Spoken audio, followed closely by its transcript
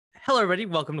Hello, everybody.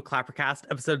 Welcome to Clappercast,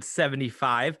 episode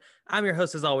 75. I'm your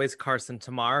host, as always, Carson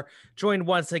Tamar, joined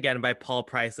once again by Paul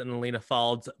Price and Alina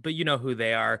Falds, but you know who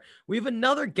they are. We have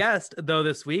another guest, though,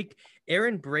 this week,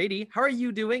 Erin Brady. How are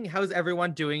you doing? How's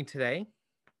everyone doing today?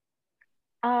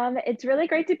 It's really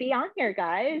great to be on here,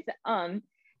 guys.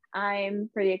 I'm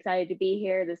pretty excited to be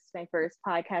here. This is my first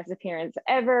podcast appearance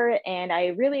ever, and I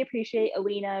really appreciate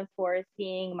Alina for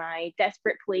seeing my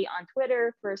desperate plea on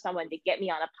Twitter for someone to get me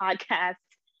on a podcast.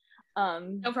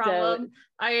 No problem.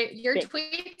 Your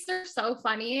tweets are so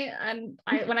funny, and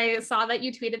when I saw that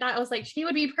you tweeted that, I was like, she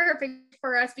would be perfect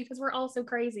for us because we're all so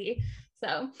crazy.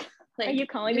 So, like, are you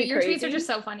calling me your crazy? tweets are just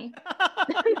so funny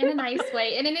in a nice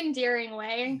way, in an endearing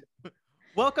way.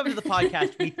 Welcome to the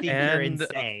podcast. We think And you're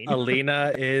insane.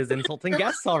 Alina is insulting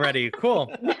guests already.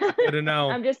 Cool. Good to know.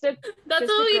 I'm just a That's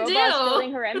just what a we girl do. boss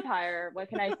building her empire. What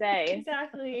can I say?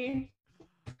 Exactly.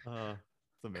 It's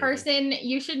amazing. Carson,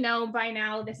 you should know by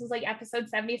now, this is like episode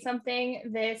 70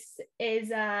 something. This is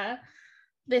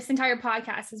this entire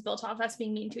podcast is built off us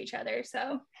being mean to each other.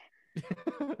 So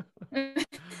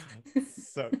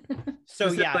so yeah,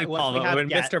 Specifically, Paul, when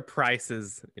get, Mr. Price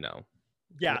is, Mr.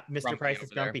 grumpy Price's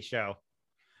over there. grumpy show.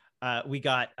 We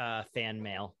got fan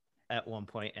mail at one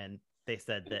point, and they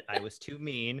said that I was too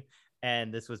mean,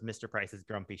 and this was Mr. Price's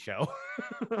grumpy show.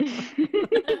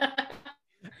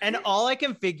 And all I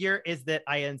can figure is that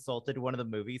I insulted one of the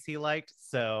movies he liked.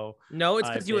 So no, it's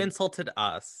because you insulted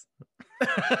us.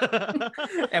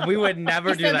 And we would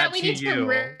never do that to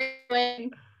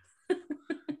you.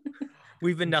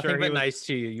 We've been nothing but nice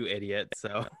to you, you idiot.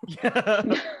 So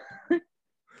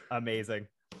amazing.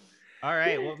 All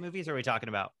right, what movies are we talking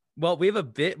about? Well, we have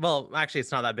actually,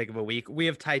 it's not that big of a week. We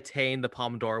have Titane, the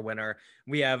Palme d'Or winner.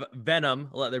 We have Venom,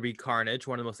 Let There Be Carnage,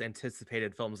 one of the most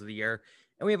anticipated films of the year.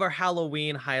 And we have our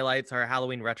Halloween highlights, our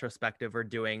Halloween retrospective we're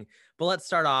doing. But let's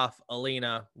start off,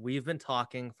 Alina. We've been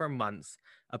talking for months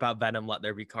about Venom, Let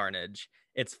There Be Carnage.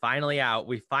 It's finally out.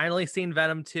 We've finally seen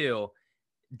Venom 2.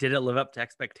 Did it live up to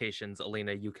expectations?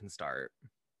 Alina, you can start.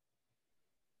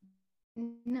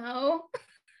 No.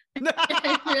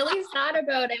 I'm really sad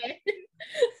about it.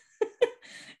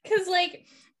 Because, like,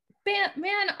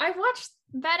 man, I watched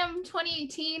Venom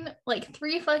 2018 like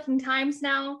 3 fucking times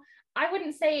now. I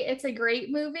wouldn't say it's a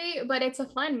great movie, but it's a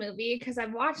fun movie because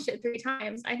I've watched it 3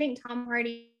 times. I think Tom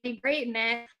Hardy is great in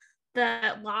it.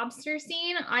 The lobster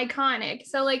scene, iconic.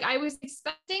 So, like, I was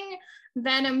expecting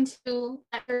Venom to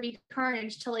Let There Be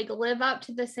Carnage to, like, live up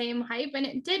to the same hype, and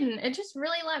it didn't. It just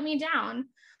really let me down.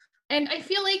 And I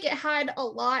feel like it had a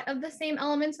lot of the same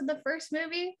elements of the first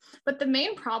movie, but the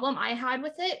main problem I had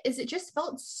with it is it just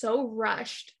felt so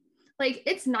rushed. Like,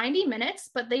 it's 90 minutes,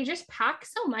 but they just pack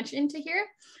so much into here.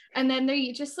 And then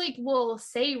they just, like, will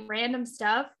say random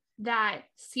stuff that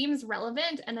seems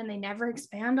relevant, and then they never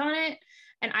expand on it.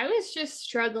 And I was just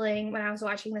struggling when I was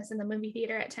watching this in the movie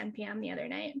theater at 10 p.m. the other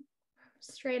night.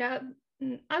 Straight up,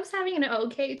 I was having an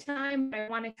okay time, but I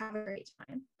wanted to have a great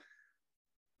time.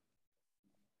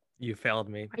 You failed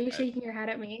me. Are you shaking your head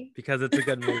at me? Because it's a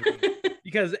good movie.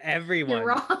 Because everyone, you're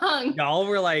wrong. Y'all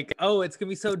were like, oh, it's gonna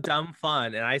be so dumb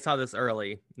fun. And I saw this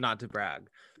early, not to brag,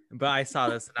 but I saw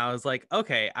this and I was like,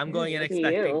 okay, I'm going in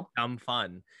expecting dumb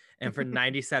fun. And for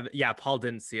 97, yeah, Paul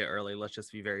didn't see it early. Let's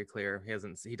just be very clear.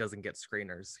 He doesn't get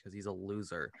screeners because he's a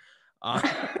loser.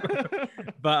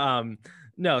 But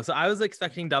no, so I was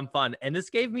expecting dumb fun, and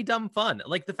this gave me dumb fun.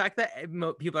 Like, the fact that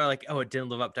people are like, oh, it didn't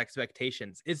live up to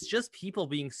expectations. It's just people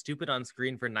being stupid on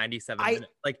screen for 97 minutes.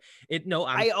 Like, it no,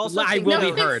 I will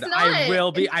be heard.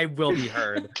 I will be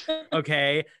heard.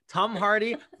 Okay. Tom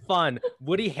Hardy, fun.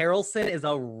 Woody Harrelson is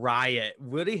a riot.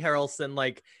 Woody Harrelson,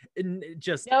 like,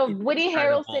 just Woody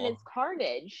Harrelson is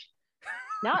Carnage,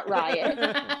 not Riot.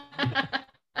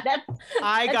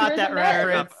 I got that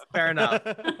reference. Fair enough.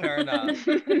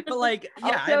 But, like,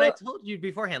 yeah, also, and I told you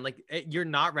beforehand, like, you're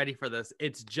not ready for this.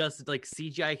 It's just like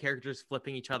CGI characters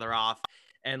flipping each other off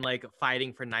and, like,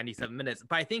 fighting for 97 minutes.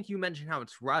 But I think you mentioned how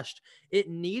it's rushed. It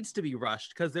needs to be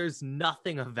rushed because there's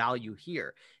nothing of value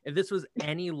here. If this was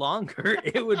any longer,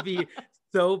 it would be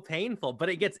so painful. But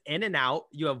it gets in and out.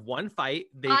 You have one fight.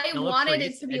 I wanted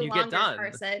it to be longer,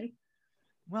 Carson.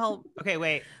 Well, okay,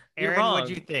 wait. Erin, what'd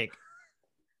you think?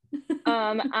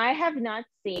 I have not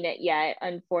seen it yet,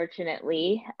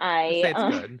 unfortunately.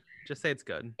 Just say it's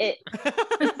good. It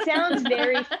sounds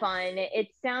very fun. It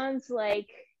sounds like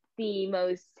the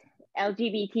most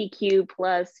LGBTQ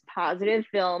plus positive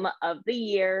film of the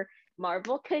year.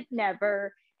 Marvel could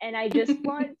never. And I just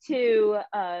want to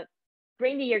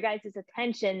bring to your guys'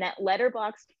 attention that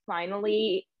Letterboxd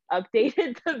finally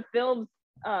updated the film's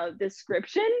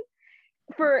description.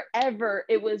 forever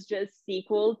it was just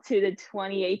sequel to the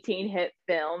 2018 hit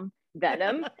film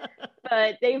Venom,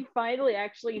 but they finally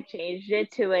actually changed it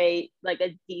to a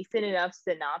decent enough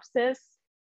synopsis.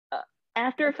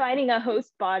 After finding a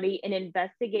host body in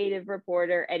investigative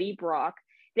reporter Eddie Brock,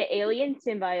 the alien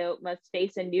symbiote must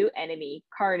face a new enemy,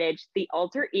 Carnage, the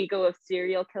alter ego of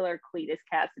serial killer Cletus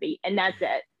Cassidy, and that's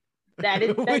it.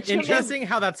 That's interesting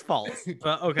how that's false,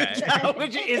 but okay.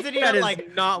 Which isn't That even is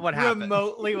like not what happened.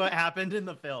 remotely what happened in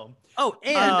the film. Oh,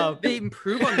 and they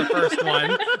improve on the first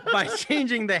one by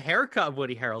changing the haircut of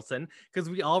Woody Harrelson, because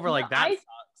we all were like, that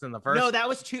sucks in the first. No, that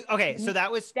was too. Okay, so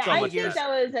that was. I think that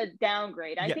was a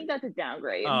downgrade. I think that's a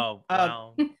downgrade. Oh,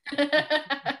 wow.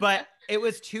 But it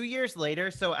was 2 years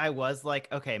later, so I was like,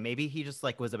 okay, maybe he just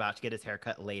like was about to get his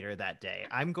haircut later that day.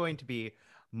 I'm going to be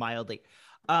mildly.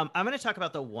 I'm going to talk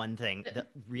about the one thing that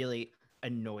really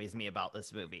annoys me about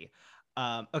this movie.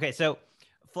 Okay, so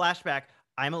flashback.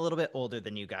 I'm a little bit older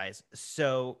than you guys,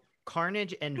 so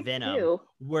Carnage and Venom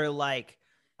were like,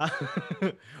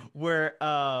 were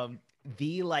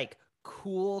the like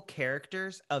cool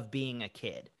characters of being a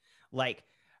kid. Like,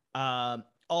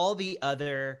 all the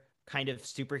other kind of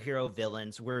superhero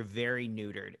villains were very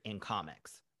neutered in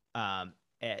comics,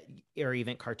 or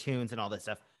even cartoons and all this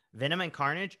stuff. Venom and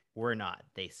Carnage were not.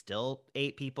 They still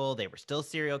ate people. They were still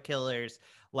serial killers.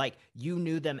 Like, you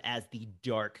knew them as the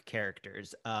dark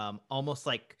characters, almost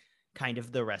like kind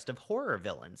of the rest of horror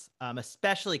villains,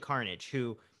 especially Carnage,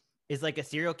 who is like a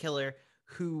serial killer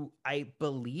who I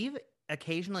believe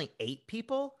occasionally ate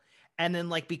people and then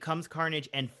like becomes Carnage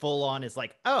and full on is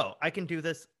like, oh, I can do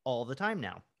this all the time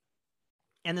now.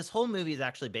 And this whole movie is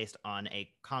actually based on a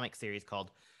comic series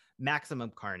called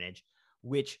Maximum Carnage,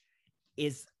 which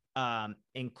is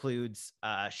includes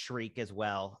Shriek as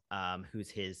well, who's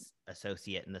his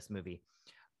associate in this movie.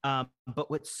 But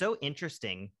what's so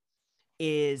interesting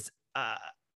is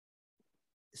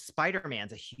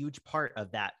Spider-Man's a huge part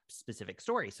of that specific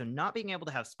story. So not being able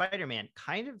to have Spider-Man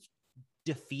kind of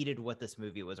defeated what this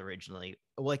movie was originally,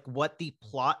 like what the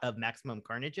plot of Maximum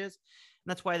Carnage is.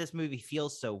 And that's why this movie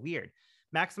feels so weird.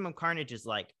 Maximum Carnage is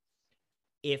like,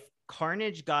 if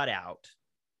Carnage got out,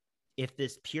 if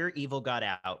this pure evil got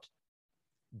out,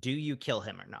 do you kill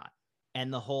him or not?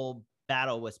 And the whole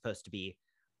battle was supposed to be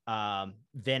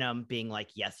Venom being like,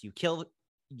 yes, you kill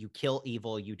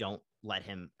evil, you don't let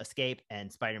him escape,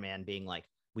 and Spider-Man being like,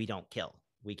 we don't kill,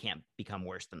 we can't become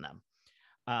worse than them.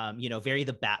 Very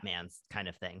the Batman's kind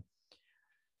of thing.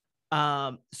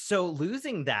 So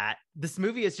losing that, this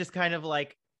movie is just kind of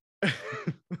like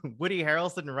Woody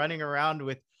Harrelson running around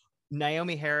with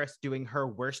Naomi Harris doing her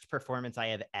worst performance I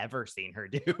have ever seen her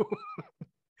do.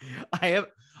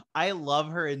 I love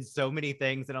her in so many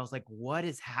things, and I was like, what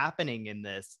is happening in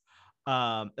this?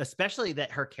 Especially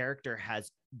that her character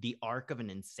has the arc of an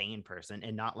insane person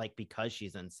and not like because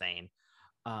she's insane.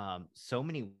 So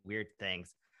many weird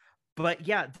things. But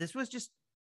yeah, this was just,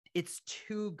 it's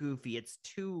too goofy, it's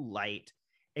too light.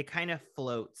 It kind of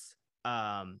floats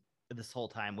this whole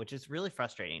time, which is really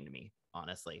frustrating to me,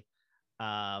 honestly.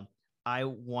 I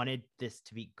wanted this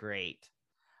to be great.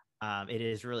 It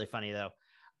is really funny though.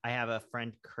 I have a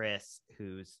friend, Chris,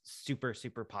 who's super,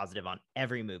 super positive on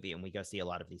every movie, and we go see a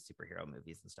lot of these superhero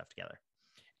movies and stuff together.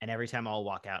 And every time I'll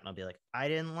walk out and I'll be like, I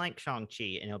didn't like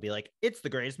Shang-Chi. And he'll be like, it's the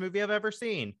greatest movie I've ever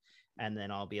seen. And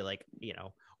then I'll be like,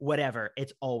 whatever.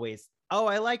 It's always, oh,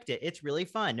 I liked it. It's really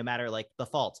fun, no matter like the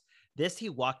faults. This, he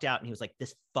walked out and he was like,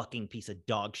 this fucking piece of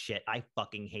dog shit. I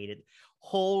fucking hated it.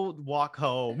 Whole walk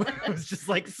home. I was just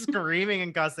like screaming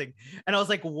and cussing. And I was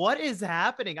like, what is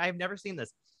happening? I've never seen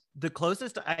this. The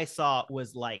closest I saw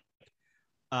was like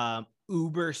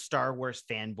uber Star Wars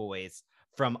fanboys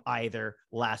from either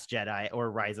Last Jedi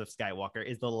or Rise of Skywalker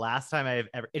is the last time I've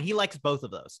ever, and he likes both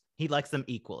of those. He likes them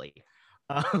equally.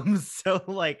 So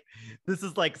like, this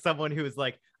is like someone who is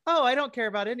like, oh, I don't care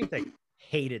about anything.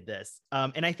 Hated this.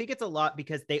 And I think it's a lot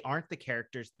because they aren't the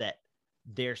characters that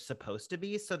they're supposed to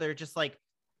be. So they're just like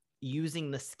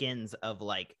using the skins of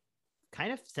like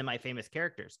kind of semi-famous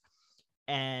characters.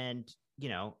 And,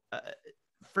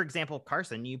 for example,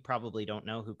 Carson, you probably don't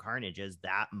know who Carnage is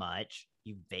that much.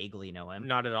 You vaguely know him.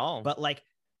 Not at all. But like,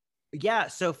 yeah.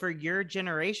 So for your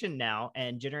generation now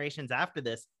and generations after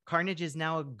this, Carnage is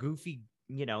now a goofy,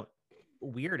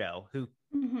 weirdo who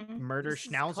murders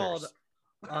schnauzers.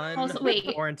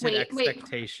 Unwarranted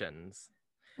expectations.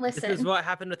 Listen. This is what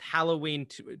happened with Halloween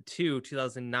 2,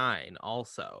 2009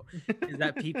 also, is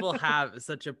that people have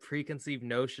such a preconceived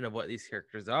notion of what these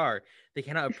characters are. They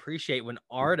cannot appreciate when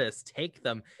artists take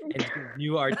them and give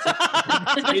new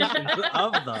articulations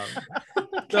of them.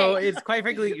 Okay. So it's quite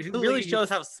frankly, it really shows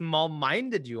how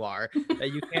small-minded you are,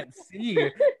 that you can't see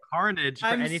Carnage for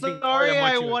I'm anything. sorry,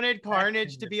 I what you wanted expect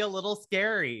Carnage in to this. be a little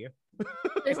scary.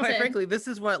 Quite Listen. frankly, this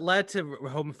is what led to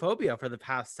homophobia for the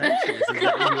past centuries. Is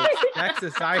that you expect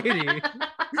society,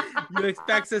 you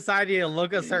expect society to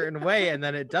look a certain way, and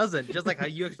then it doesn't. Just like how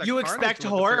you expect You Carnage expect to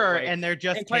look a certain horror, way. and they're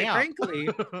just And quite camp. frankly,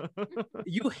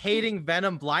 you hating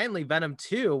Venom blindly, Venom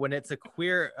 2, when it's a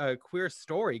queer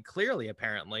story, clearly,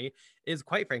 apparently, is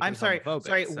quite frankly I'm sorry. homophobic.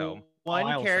 Sorry, So all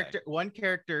I will say. one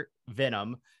character,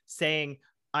 Venom, saying,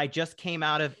 "I just came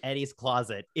out of Eddie's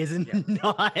closet," isn't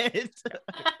not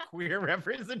queer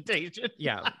representation.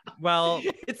 Yeah, well,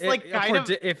 it's like kind of.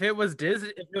 if it was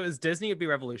Disney, it'd be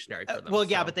revolutionary for them. Well,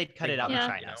 yeah, so but they'd cut think it out in about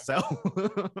Yeah. China.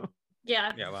 you know? So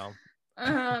Yeah. Yeah, well,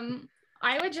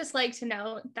 I would just like to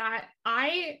note that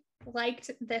I liked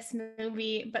this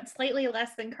movie, but slightly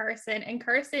less than Carson. And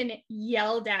Carson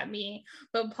yelled at me,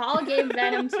 but Paul gave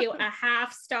Venom 2 a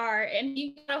half star, and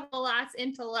he got a whole ass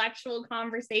intellectual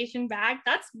conversation back.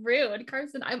 That's rude,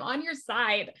 Carson. I'm on your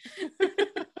side.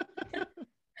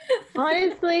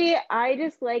 Honestly, I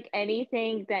just like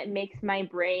anything that makes my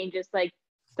brain just like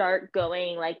start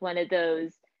going like one of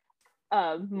those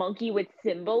monkey with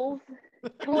symbols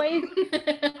toys.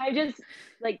 I just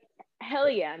like, hell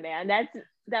yeah, man.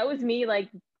 That was me. Like,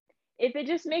 if it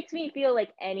just makes me feel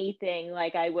like anything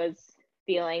like I was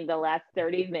feeling the last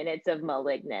 30 minutes of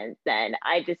Malignant, then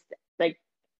I just like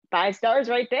 5 stars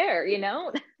right there, you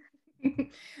know?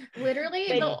 Literally,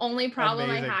 Like, the only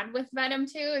problem amazing. I had with Venom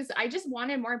 2 is I just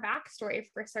wanted more backstory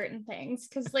for certain things.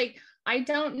 Because, like, I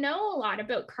don't know a lot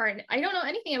about Carnage. I don't know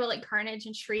anything about, like, Carnage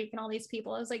and Shriek and all these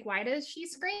people. I was like, why does she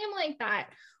scream like that?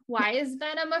 Why is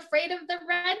Venom afraid of the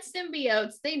red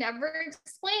symbiotes? They never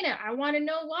explain it. I want to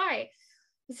know why.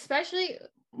 Especially,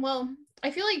 well, I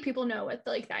feel like people know what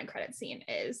the, like, that credit scene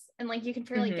is. And, like, you can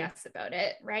fairly guess about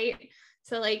it, right?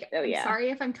 So, like, Oh, yeah. I'm sorry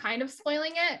if I'm kind of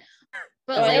spoiling it.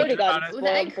 But Oh, like, it already got honest-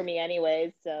 spoiled for me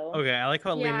anyways, so. okay. I like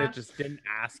how Yeah. Lena just didn't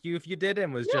ask you if you did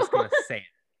and was No. just gonna say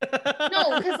it.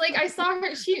 No, because like I saw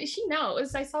her, she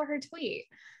knows. I saw her tweet.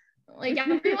 Like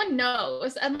everyone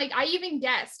knows. And like I even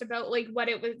guessed about like what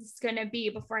it was gonna be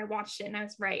before I watched it, and I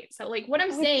was right. So like what I'm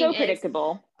It's saying so is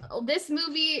predictable. this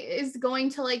movie is going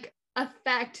to like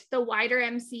affect the wider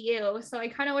MCU. So I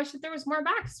kind of wish that there was more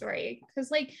backstory.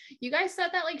 Because like you guys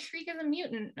said that like Shriek is a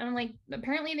mutant. And like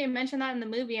apparently they mentioned that in the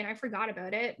movie and I forgot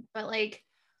about it. But like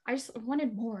I just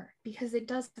wanted more because it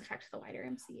does affect the wider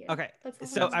MCU. okay, That's all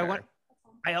so I'm saying.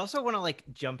 I also want to like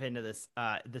jump into this.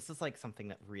 This is like something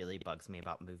that really bugs me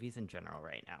about movies in general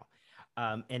right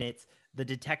now. And it's the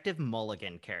Detective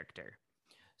Mulligan character.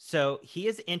 So he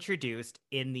is introduced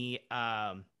in the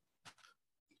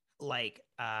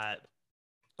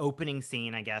opening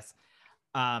scene, I guess,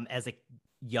 as a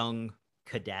young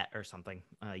cadet or something,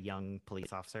 a young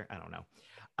police officer. I don't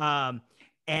know.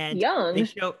 And Young? they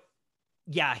show,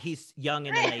 yeah, he's young,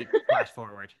 and then they flash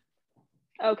forward.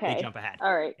 Okay. They jump ahead.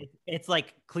 All right. It's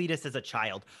like Cletus as a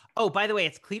child. Oh, by the way,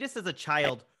 it's Cletus as a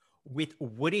child with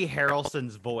Woody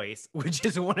Harrelson's voice, which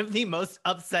is one of the most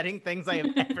upsetting things I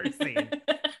have ever seen.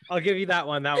 I'll give you that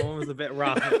one. That one was a bit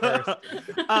rough at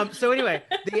first. So anyway,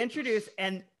 they introduce,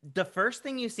 and the first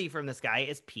thing you see from this guy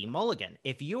is P. Mulligan.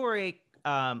 If you are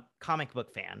a comic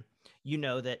book fan, you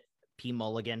know that P.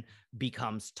 Mulligan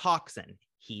becomes Toxin.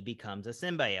 He becomes a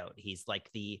symbiote. He's like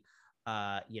the,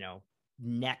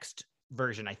 next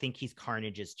version. I think he's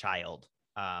Carnage's child.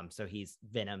 So he's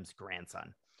Venom's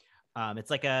grandson.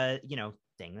 It's like a,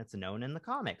 thing that's known in the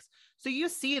comics. So you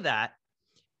see that,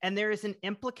 and there is an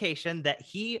implication that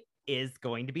he is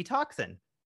going to be Toxin.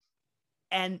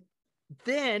 And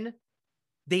then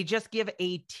they just give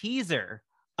a teaser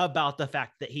about the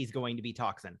fact that he's going to be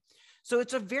Toxin. So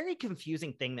it's a very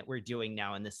confusing thing that we're doing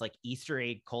now in this like Easter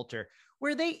egg culture,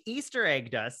 where they Easter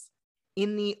egged us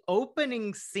in the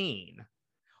opening scene,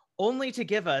 only to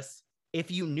give us, if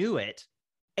you knew it,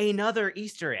 another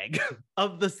Easter egg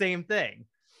of the same thing.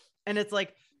 And it's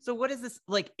like, so what is this?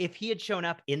 Like, if he had shown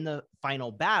up in the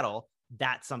final battle,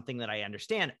 that's something that I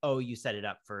understand. Oh, you set it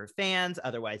up for fans.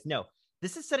 Otherwise, no.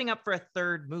 This is setting up for a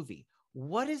third movie.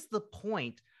 What is the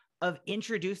point of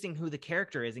introducing who the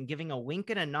character is and giving a wink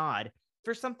and a nod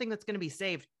for something that's going to be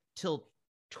saved till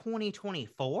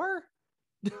 2024?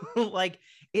 Like,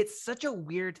 it's such a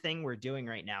weird thing we're doing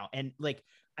right now. And like,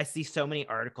 I see so many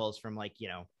articles from like,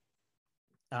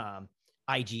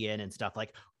 IGN and stuff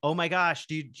like, oh my gosh,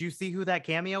 did you see who that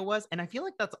cameo was? And I feel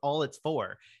like that's all it's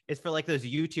for. It's for like those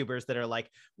YouTubers that are like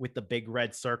with the big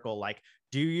red circle, like,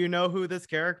 do you know who this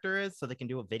character is? So they can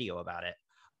do a video about it.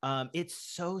 It's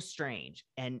so strange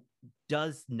and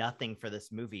does nothing for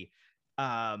this movie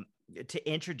to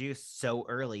introduce so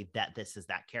early that this is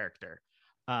that character.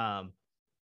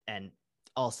 And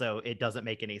also it doesn't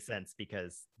make any sense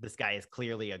because this guy is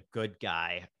clearly a good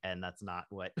guy, and that's not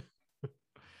what.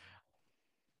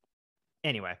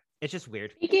 Anyway, it's just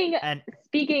weird. Speaking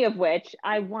of which,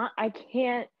 and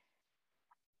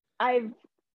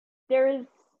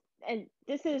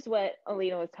this is what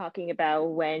Alina was talking about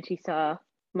when she saw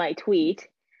my tweet.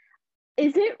 Are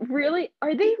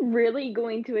they really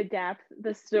going to adapt the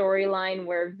storyline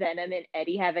where Venom and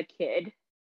Eddie have a kid?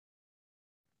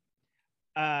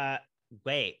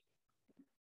 Wait.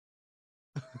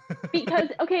 Because,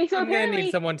 okay, so I'm gonna apparently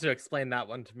need someone to explain that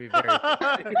one to me very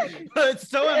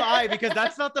So am I, because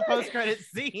that's not the post-credit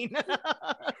scene.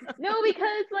 No,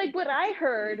 because like what I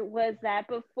heard was that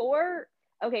before,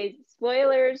 okay,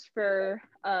 spoilers for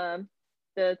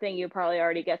the thing you probably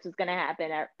already guessed was going to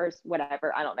happen or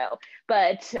whatever, I don't know.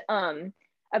 But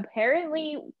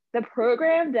apparently the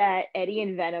program that Eddie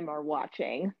and Venom are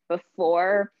watching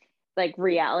before like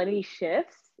reality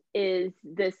shifts is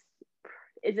a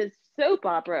soap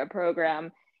opera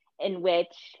program in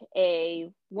which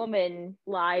a woman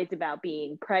lies about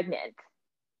being pregnant.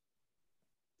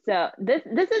 So this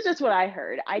is just what I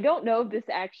heard. I don't know if this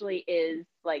actually is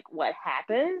like what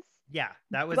happens. Yeah,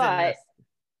 that was in this.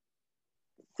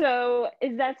 So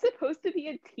is that supposed to be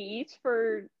a tease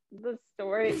for the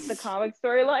comic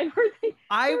storyline?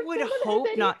 I would hope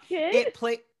not.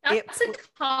 That's a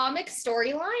comic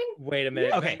storyline? Wait a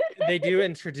minute. Okay. They do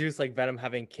introduce like Venom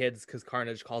having kids because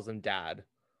Carnage calls him dad.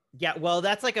 Yeah, well,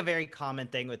 that's like a very common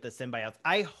thing with the symbiotes.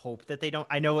 I hope that they don't.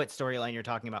 I know what storyline you're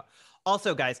talking about.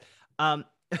 Also, guys,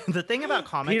 the thing about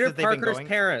comics Peter that they've Parker's been going.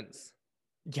 parents.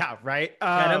 Yeah, right.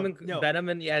 Venom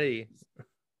and Eddie.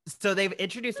 So they've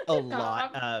introduced a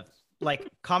lot of like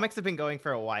comics have been going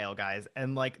for a while, guys,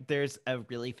 and like there's a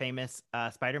really famous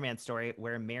Spider-Man story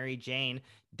where Mary Jane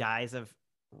dies of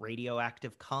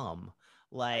radioactive cum.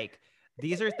 Like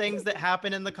these are things that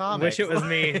happen in the comics. Wish it was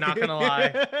me, not gonna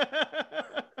lie.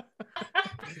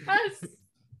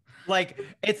 Like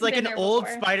it's like an old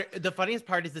Spider. The funniest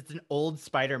part is it's an old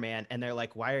Spider-Man, and they're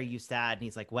like, "Why are you sad?" And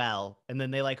he's like, "Well," and then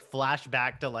they like flash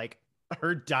back to like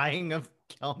her dying of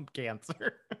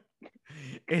cancer.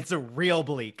 It's a real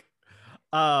bleak.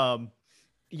 That's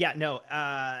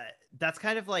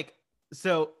kind of like,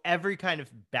 so every kind of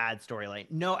bad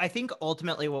storyline. No, I think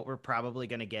ultimately what we're probably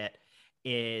going to get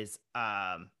is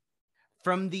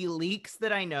from the leaks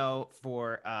that I know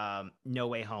for No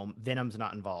Way Home, Venom's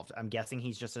not involved. I'm guessing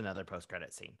he's just another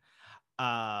post-credit scene.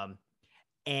 Yeah,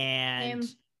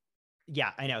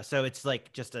 I know. So it's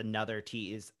like just another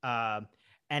tease.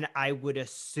 And I would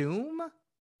assume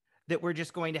that we're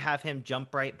just going to have him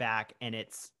jump right back, and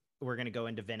we're going to go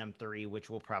into Venom 3, which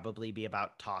will probably be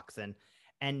about Toxin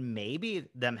and maybe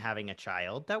them having a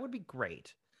child. That would be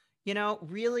great. You know,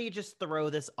 really just throw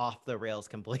this off the rails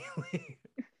completely.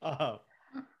 Honestly,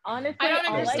 I don't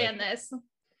understand this.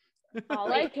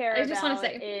 All I care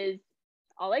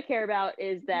about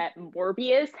is that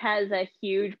Morbius has a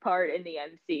huge part in the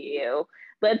MCU.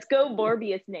 Let's go,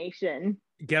 Morbius Nation.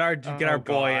 Get our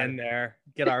boy in there.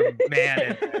 Get our man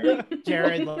in there.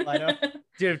 Jared Leto.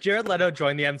 Dude, if Jared Leto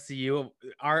joined the MCU,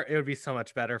 it would be so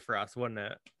much better for us, wouldn't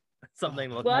it?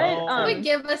 Something to look it would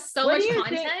give us so much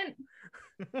content.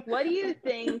 What do you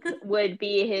think would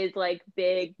be his like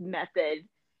big method,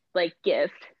 like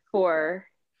gift for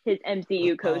his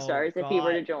MCU co-stars if he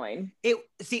were to join?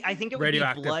 I think it would be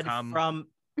blood from.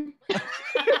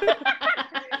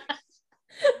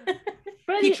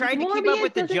 But he tried to keep up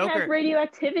with the Joker. Have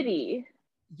radioactivity.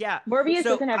 Yeah, Morbius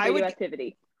doesn't have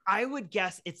radioactivity. I would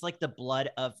guess it's like the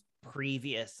blood of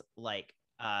previous like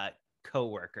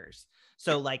co-workers.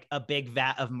 So like a big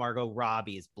vat of Margot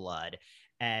Robbie's blood,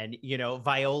 and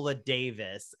Viola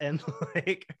Davis, and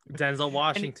like Denzel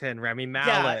Washington, Rami Malek.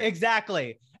 Yeah,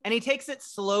 exactly. And he takes it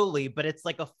slowly, but it's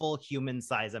like a full human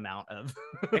size amount of.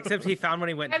 Except he found when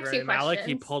he went to Rami Malek,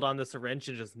 he pulled on the syringe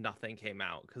and just nothing came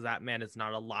out because that man is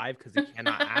not alive because he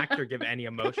cannot act or give any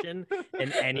emotion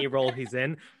in any role he's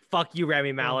in. Fuck you,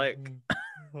 Rami Malek.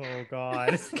 Oh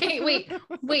God. Okay, wait.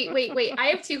 I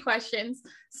have two questions.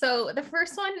 So the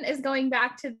first one is going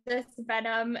back to this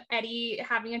Venom Eddie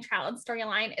having a child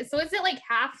storyline. So is it like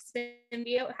half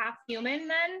symbiote, half human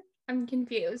then? I'm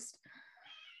confused.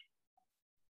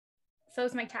 So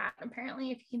is my cat,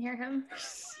 apparently, if you can hear him.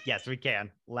 Yes, we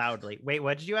can. Loudly. Wait,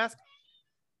 what did you ask?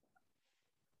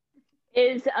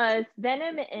 Is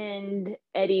Venom and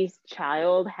Eddie's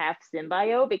child half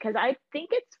symbiote? Because I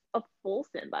think it's a full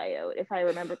symbiote, if I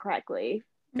remember correctly.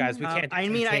 Guys, we can't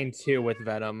contain two with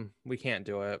Venom. We can't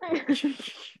do it.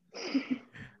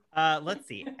 Let's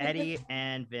see. Eddie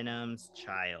and Venom's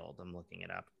child. I'm looking it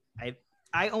up.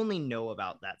 I only know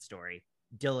about that story.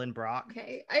 Dylan Brock.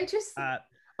 Okay,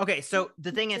 Okay, so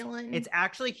the thing is, Dylan. it's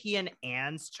actually he and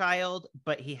Anne's child,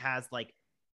 but he has like,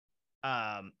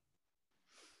 okay.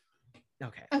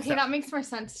 Okay, so that makes more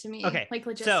sense to me. Okay, Like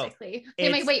so logistically.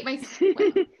 Okay, it's-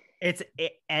 wait. it's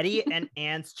Eddie and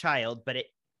Anne's child, but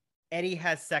Eddie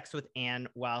has sex with Anne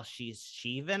while she's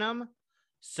She-Venom,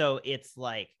 so it's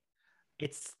like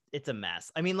it's a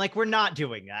mess. I mean, like we're not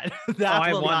doing that. That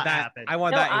I will want not that. happen. I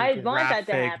want No, that I in want that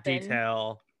to graphic happen.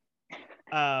 detail.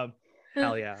 Um,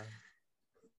 Hell yeah.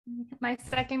 My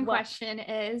second What? question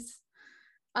is,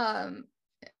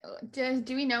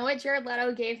 do we know what Jared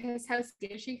Leto gave his House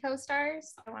Gucci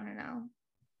co-stars? I want to know.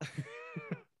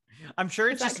 I'm sure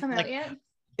Has it's that just come like out yet?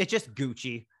 it's just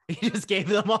Gucci. He just gave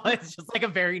them all. It's just like a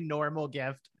very normal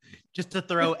gift, just to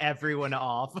throw everyone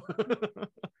off.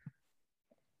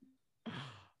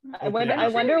 I wonder. Yeah. I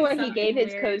wonder what he Something gave his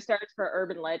weird. co-stars for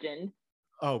Urban Legend.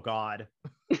 Oh God.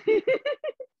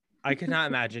 I could not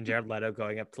imagine Jared Leto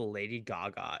going up to Lady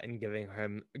Gaga and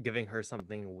giving her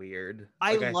something weird.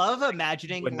 I Like, love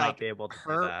imagining would like not be able to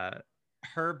do her that.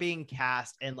 her being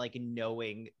cast and like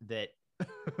knowing that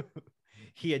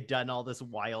he had done all this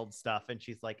wild stuff, and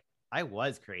she's like, I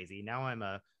was crazy. Now I'm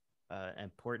a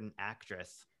important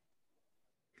actress.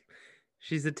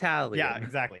 She's Italian. Yeah,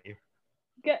 exactly.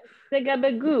 The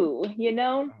gabagoo, you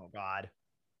know. Oh God.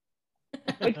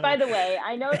 Which, by the way,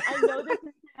 I know this is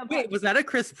Wait, was that a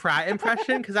Chris Pratt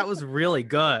impression? Because that was really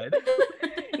good.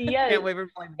 yes, Can't wait for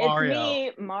playing it's Mario.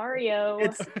 me, Mario.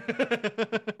 It's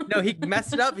no, he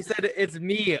messed it up. He said it's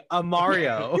me, a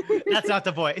Mario. That's not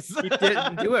the voice. He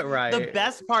didn't do it right. The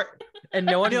best part, and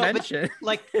no one No, but, mentioned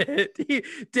like- it. He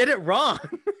did it wrong.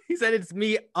 He said it's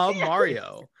me, a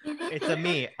Mario. it's a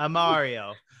me, a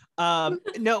Mario.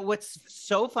 No, what's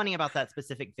so funny about that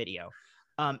specific video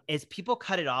is people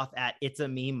cut it off at it's a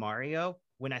me, Mario.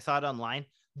 When I saw it online,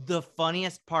 the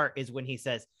funniest part is when he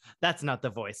says, that's not the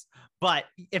voice. But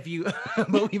if you,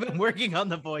 but we've been working on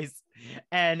the voice,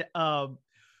 and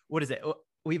what is it?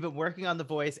 We've been working on the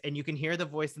voice, and you can hear the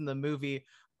voice in the movie.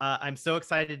 I'm so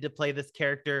excited to play this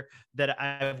character that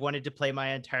I've wanted to play my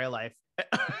entire life.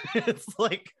 It's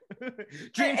like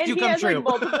dreams And do he come has true. like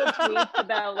multiple tweets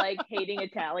about like hating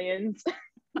Italians.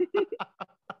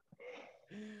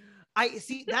 I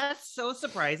see, that's so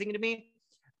surprising to me,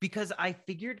 because I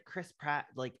figured Chris Pratt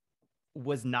like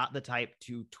was not the type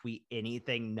to tweet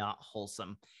anything not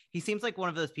wholesome. He seems like one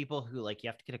of those people who like you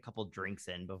have to get a couple drinks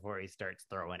in before he starts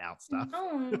throwing out stuff.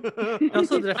 Oh.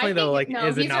 Also, definitely though, like no,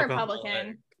 is an he's a alcoholic.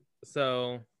 Republican.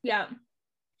 So Yeah.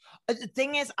 The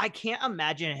thing is, I can't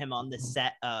imagine him on the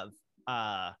set of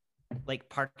like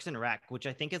Parks and Rec, which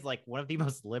I think is like one of the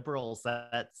most liberal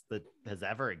sets that has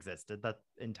ever existed. That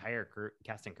entire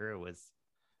cast and crew was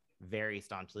very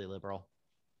staunchly liberal.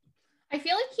 I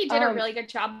feel like he did a really good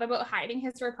job about hiding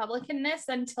his Republicanness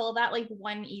until that like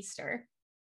one Easter.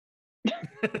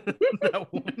 That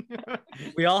one.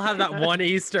 we all have that one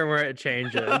Easter where it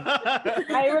changes.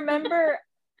 I remember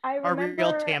Our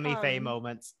real Tammy Faye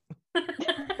moments.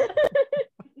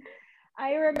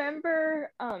 I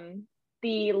remember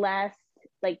the last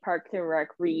like Parks and Rec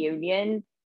reunion.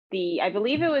 I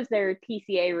believe it was their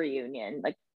TCA reunion,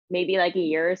 like maybe like a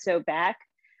year or so back.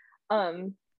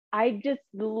 I'm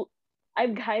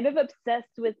kind of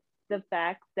obsessed with the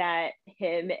fact that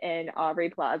him and Aubrey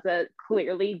Plaza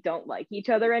clearly don't like each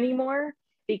other anymore,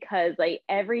 because like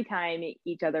every time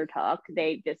each other talked,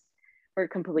 they just were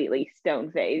completely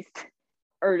stone-faced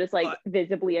or just like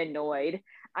visibly annoyed.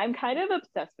 I'm kind of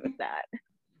obsessed with that.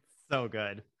 So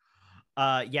good.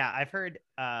 Yeah, I've heard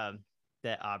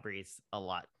that Aubrey's a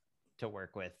lot to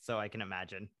work with, so I can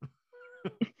imagine.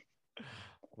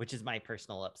 Which is my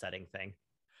personal upsetting thing.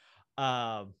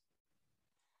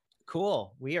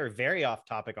 Cool. We are very off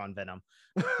topic on Venom.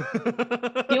 Do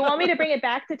you want me to bring it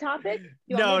back to topic?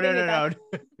 No.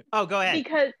 Oh, go ahead.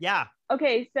 Because yeah.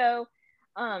 Okay, so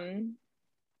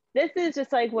this is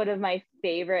just like one of my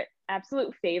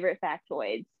absolute favorite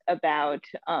factoids about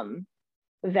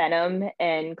Venom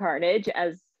and Carnage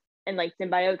and like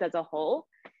symbiotes as a whole,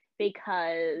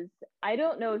 because I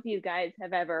don't know if you guys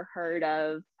have ever heard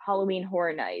of Halloween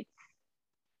Horror Nights,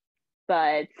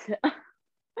 but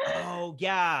Oh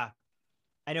yeah,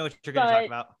 I know what you're going to talk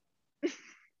about.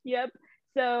 Yep.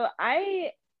 So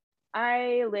I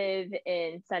live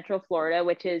in Central Florida,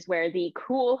 which is where the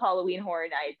cool Halloween Horror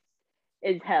Nights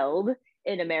is held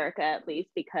in America, at least,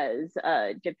 because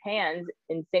Japan's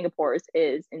and Singapore's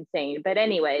is insane. But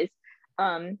anyways,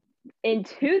 in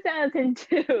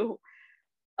 2002,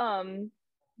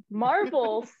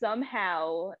 Marvel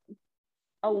somehow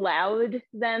allowed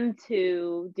them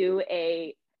to do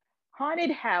a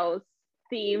haunted house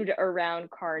themed around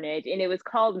Carnage, and it was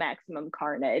called Maximum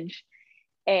Carnage.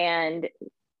 And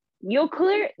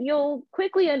you'll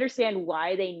quickly understand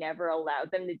why they never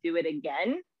allowed them to do it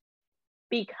again,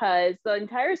 because the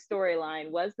entire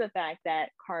storyline was the fact that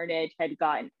Carnage had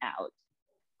gotten out,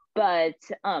 but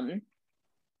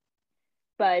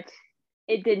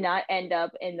it did not end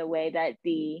up in the way that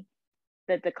the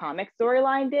comic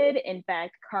storyline did. In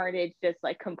fact, Carnage just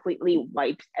like completely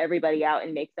wipes everybody out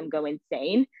and makes them go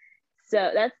insane.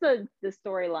 So that's the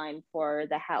storyline for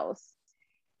the house.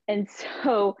 And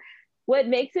so what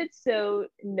makes it so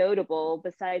notable,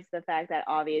 besides the fact that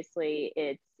obviously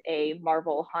it's a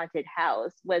Marvel haunted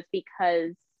house, was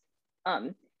because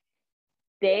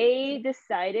they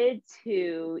decided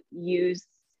to use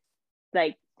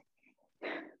like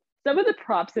some of the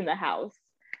props in the house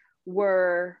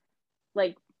were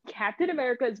like Captain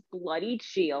America's bloodied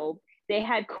shield. They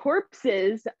had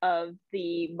corpses of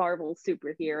the Marvel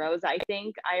superheroes. I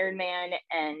think Iron Man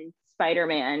and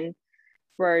Spider-Man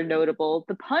were notable.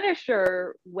 The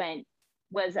Punisher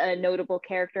was a notable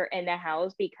character in the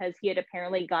house because he had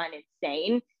apparently gone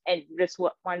insane and just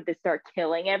wanted to start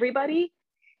killing everybody.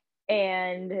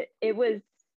 And it was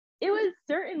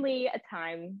certainly a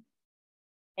time,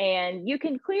 and you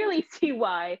can clearly see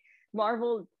why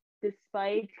Marvel,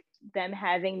 despite them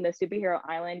having the superhero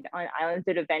island on Islands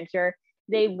of Adventure,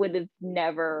 they would have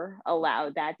never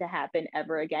allowed that to happen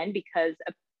ever again, because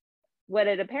what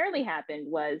had apparently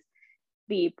happened was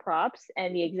the props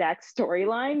and the exact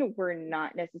storyline were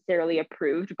not necessarily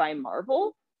approved by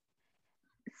Marvel.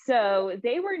 So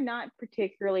they were not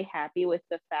particularly happy with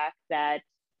the fact that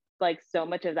like so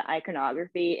much of the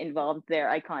iconography involved their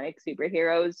iconic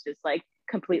superheroes just like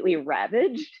completely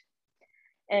ravaged.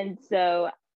 And so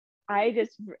I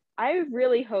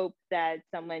really hope that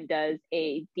someone does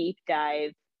a deep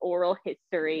dive oral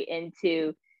history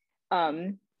into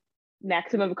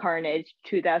Maximum Carnage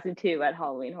 2002 at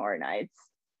Halloween Horror Nights.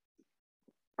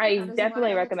 I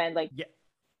definitely recommend like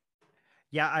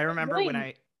yeah I remember really,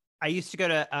 when I used to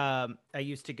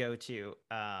go to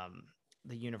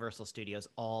the Universal Studios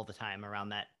all the time around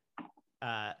that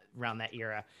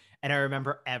era, and I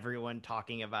remember everyone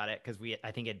talking about it because we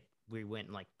went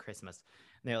in like Christmas.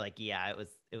 They're like, yeah,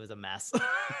 it was a mess.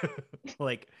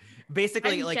 Like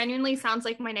basically it like genuinely sounds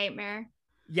like my nightmare.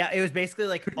 Yeah, it was basically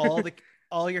like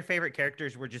all your favorite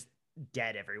characters were just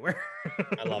dead everywhere.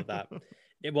 I love that.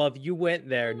 Well, if you went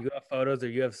there and you have photos or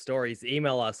you have stories,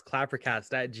 email us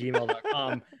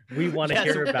clappercast@gmail.com. We want to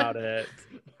hear about it.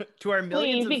 To our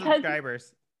millions of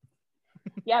subscribers.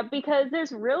 Yeah, because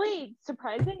there's really,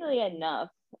 surprisingly enough,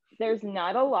 there's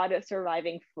not a lot of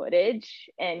surviving footage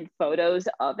and photos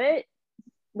of it,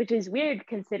 which is weird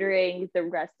considering the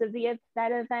rest of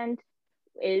that event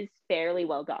is fairly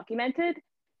well documented.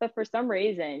 But for some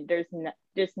reason, there's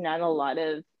just not a lot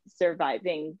of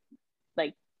surviving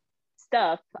like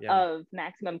stuff of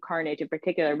Maximum Carnage in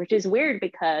particular, which is weird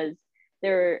because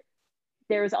there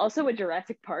was also a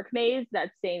Jurassic Park maze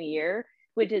that same year,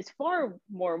 which is far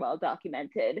more well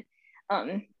documented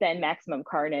than Maximum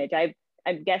Carnage.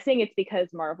 I'm guessing it's because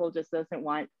Marvel just doesn't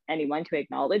want anyone to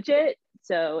acknowledge it.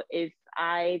 So if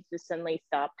I just suddenly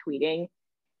stop tweeting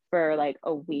for like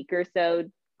a week or so,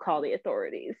 call the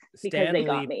authorities because they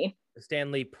got me.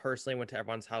 Stan Lee personally went to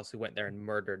everyone's house who went there and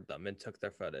murdered them and took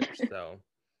their footage. So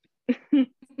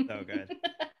so good.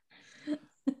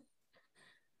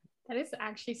 That is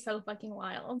actually so fucking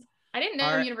wild. I didn't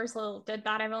know Universal did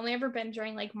that. I've only ever been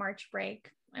during like March break.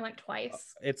 I went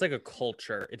twice. It's like a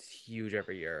culture. It's huge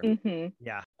every year. Mm-hmm.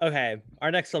 Yeah. Okay.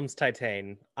 Our next film's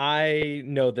Titane. I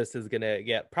know this is going to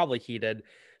get probably heated.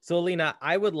 So Alina,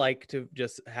 I would like to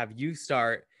just have you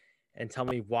start and tell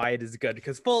me why it is good.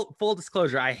 Because full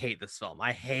disclosure, I hate this film.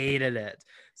 I hated it.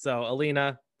 So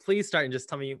Alina, please start and just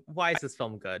tell me, why is this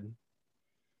film good?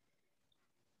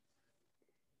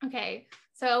 Okay.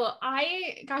 So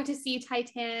I got to see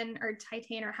Titane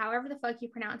or however the fuck you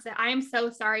pronounce it. I am so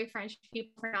sorry, French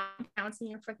people, for not pronouncing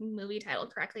your fucking movie title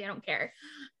correctly. I don't care.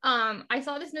 I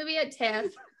saw this movie at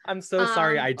TIFF. I'm so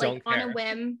sorry. I don't care. On a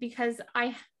whim because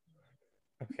I.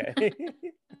 Okay.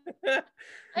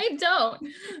 I don't.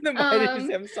 Then why did you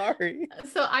say I'm sorry?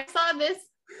 So I saw this.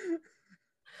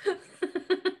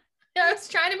 I was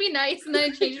trying to be nice and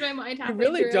then I changed my mind halfway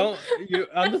You really through. don't. You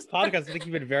on this podcast, I think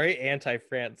you've been very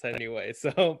anti-France anyway.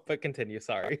 So, but continue.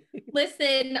 Sorry.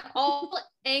 Listen, all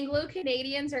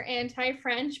Anglo-Canadians are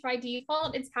anti-French by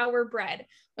default. It's how we're bred.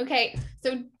 Okay,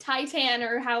 so Titane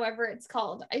or however it's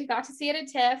called. I got to see it at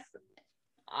TIFF.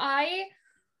 I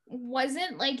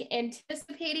wasn't like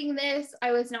anticipating this.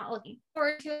 I was not looking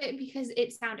forward to it because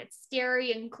it sounded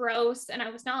scary and gross, and I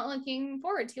was not looking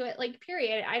forward to it, like,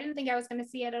 period. I didn't think I was going to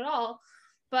see it at all,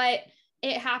 but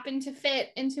it happened to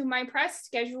fit into my press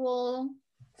schedule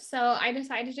So I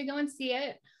decided to go and see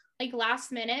it like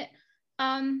last minute.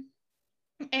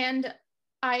 And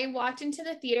I walked into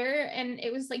the theater and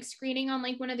it was like screening on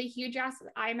like one of the huge ass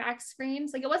IMAX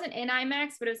screens. Like it wasn't in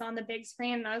IMAX, but it was on the big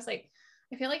screen. And I was like,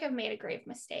 I feel like I've made a grave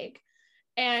mistake.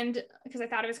 And because I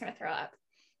thought I was going to throw up.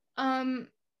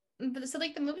 So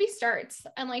like the movie starts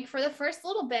and like for the first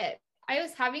little bit, I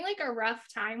was having like a rough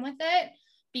time with it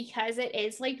because it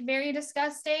is like very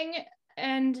disgusting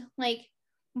and like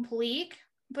bleak.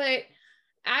 But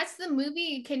as the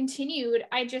movie continued,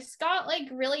 I just got like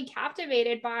really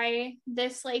captivated by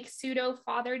this like pseudo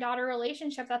father-daughter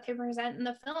relationship that they present in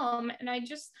the film. And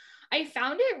I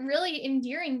found it really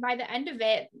endearing by the end of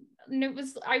it. And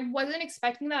I wasn't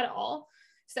expecting that at all.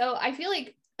 So I feel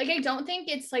like I don't think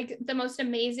it's like the most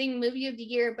amazing movie of the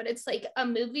year, but it's like a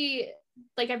movie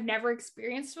like I've never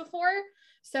experienced before.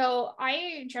 So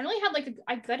I generally had like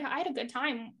I had a good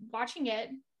time watching it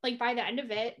like by the end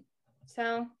of it.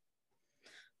 So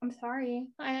I'm sorry.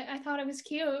 I thought it was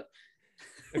cute.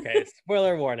 Okay,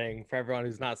 spoiler warning for everyone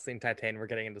who's not seen Titane. We're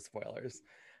getting into spoilers.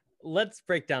 Let's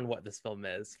break down what this film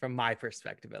is from my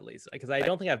perspective, at least, because I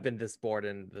don't think I've been this bored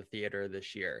in the theater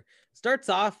this year. Starts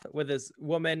off with this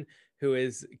woman who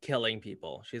is killing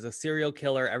people. She's a serial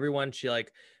killer. Everyone, she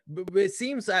like, it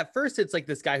seems at first it's like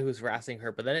this guy who's harassing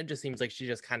her, but then it just seems like she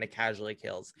just kind of casually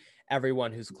kills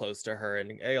everyone who's close to her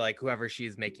and like whoever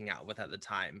she's making out with at the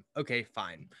time. Okay,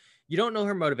 fine. You don't know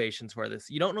her motivations for this.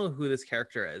 You don't know who this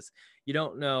character is. You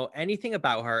don't know anything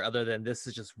about her other than this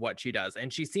is just what she does.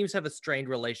 And she seems to have a strained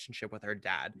relationship with her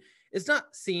dad. It's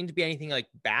not seen to be anything like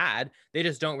bad. They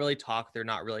just don't really talk. They're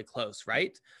not really close,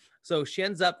 right? So she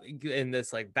ends up in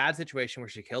this like bad situation where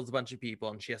she kills a bunch of people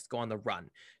and she has to go on the run.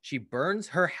 She burns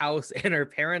her house and her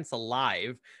parents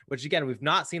alive, which again, we've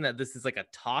not seen that this is like a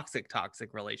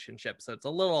toxic relationship. So it's a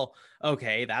little,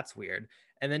 okay, that's weird.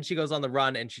 And then she goes on the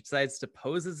run and she decides to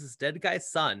pose as this dead guy's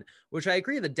son, which I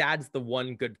agree the dad's the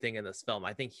one good thing in this film.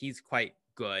 I think he's quite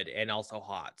good and also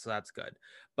hot. So that's good.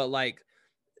 But like,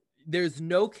 there's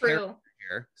no character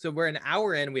here. So we're an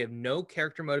hour in, we have no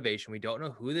character motivation. We don't know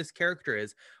who this character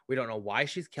is. We don't know why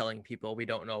she's killing people. We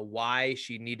don't know why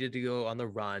she needed to go on the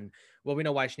run. Well, we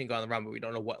know why she needed to go on the run, but we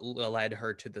don't know what led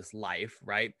her to this life,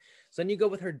 right? So then you go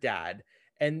with her dad.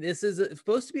 And this is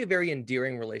supposed to be a very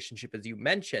endearing relationship, as you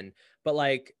mentioned, but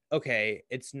like, okay,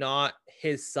 it's not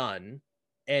his son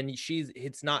and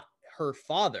it's not her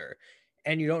father.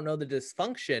 And you don't know the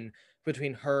dysfunction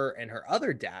between her and her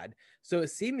other dad. So it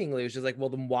seemingly was just like, well,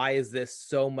 then why is this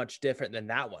so much different than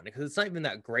that one? Because it's not even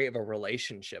that great of a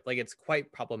relationship. Like it's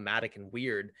quite problematic and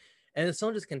weird. And the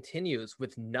song just continues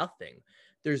with nothing.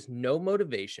 There's no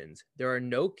motivations. There are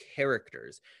no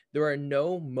characters. There are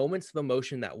no moments of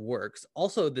emotion that works.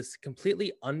 Also, this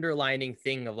completely underlining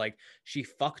thing of like, she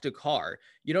fucked a car.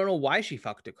 You don't know why she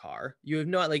fucked a car. You have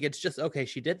no, like, it's just, okay,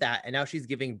 she did that. And now she's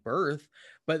giving birth.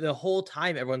 But the whole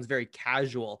time, everyone's very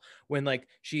casual when like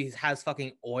she has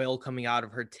fucking oil coming out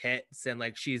of her tits and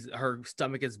like her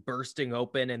stomach is bursting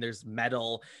open and there's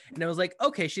metal. And it was like,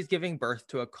 okay, she's giving birth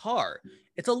to a car.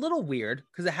 It's a little weird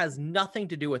because it has nothing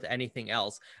to do with anything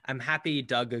else. I'm happy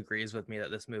Doug agrees with me that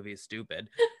this movie is stupid.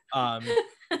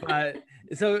 But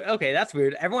so, okay, that's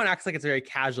weird. Everyone acts like it's very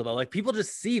casual though. Like people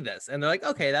just see this and they're like,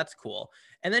 okay, that's cool.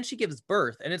 And then she gives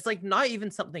birth and it's like not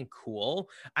even something cool.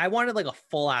 I wanted like a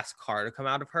full ass car to come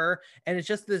out of her. And it's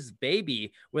just this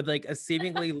baby with like a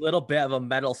seemingly little bit of a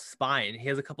metal spine. He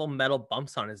has a couple metal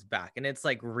bumps on his back. And it's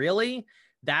like, really?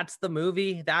 That's the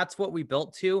movie. That's what we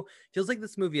built to. Feels like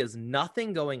this movie has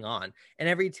nothing going on. And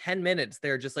every 10 minutes,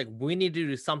 they're just like, we need to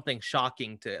do something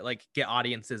shocking to like get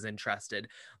audiences interested.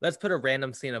 Let's put a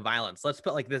random scene of violence. Let's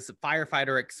put like this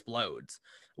firefighter explodes.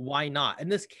 Why not?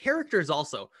 And this character is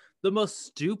also the most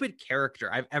stupid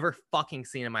character I've ever fucking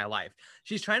seen in my life.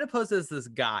 She's trying to pose as this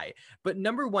guy, but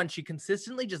number one, she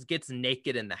consistently just gets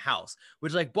naked in the house,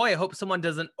 which like, boy, I hope someone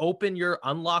doesn't open your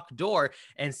unlocked door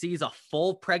and sees a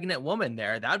full pregnant woman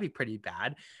there. That'd be pretty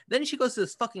bad. Then she goes to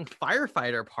this fucking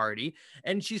firefighter party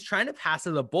and she's trying to pass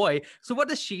as a boy. So what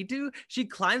does she do? She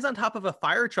climbs on top of a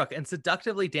fire truck and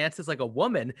seductively dances like a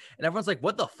woman. And everyone's like,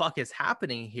 what the fuck is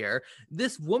happening here?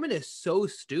 This woman is so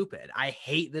stupid. I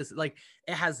hate this. Like,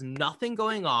 it has nothing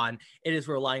going on. It is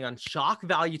relying on shock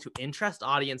value to interest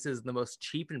audiences in the most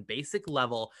cheap and basic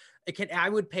level. I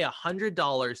would pay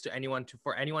 $100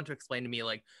 for anyone to explain to me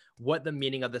like what the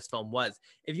meaning of this film was.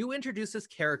 If you introduce this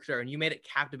character and you made it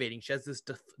captivating, she has this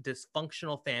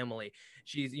dysfunctional family.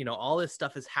 She's, you know, all this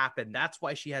stuff has happened. That's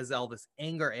why she has all this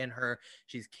anger in her.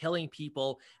 She's killing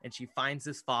people, and she finds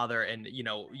this father, and, you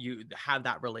know, you have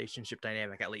that relationship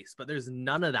dynamic at least. But there's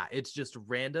none of that. It's just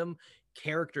random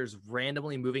characters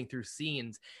randomly moving through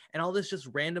scenes and all this just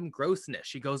random grossness.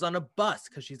 She goes on a bus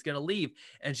because she's gonna leave,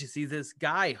 and she sees this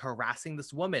guy harassing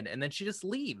this woman, and then she just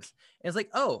leaves. And it's like,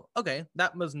 oh, okay,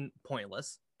 that wasn't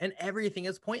pointless. And everything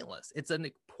is pointless. It's a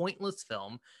pointless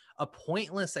film, a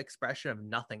pointless expression of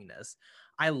nothingness.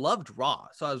 I loved Raw,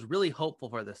 so I was really hopeful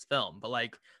for this film, but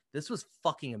like, this was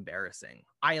fucking embarrassing.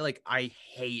 I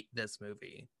hate this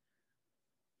movie.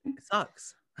 It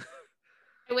sucks.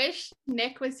 I wish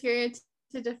Nick was here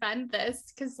to defend this,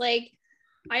 because like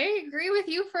I agree with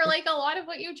you for like a lot of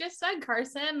what you just said,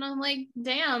 Carson. I'm like,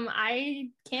 damn, I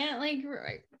can't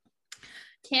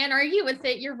argue with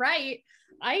it. You're right.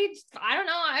 I don't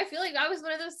know. I feel like I was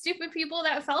one of those stupid people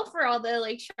that fell for all the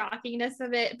like shockingness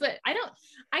of it, but I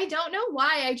don't know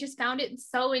why. I just found it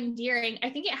so endearing. I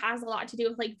think it has a lot to do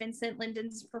with like Vincent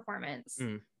Lindon's performance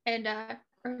and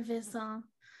or Vincent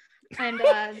and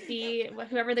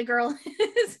whoever the girl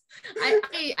is.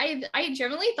 I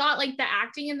generally thought like the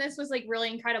acting in this was like really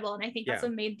incredible, and I think that's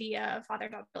what made the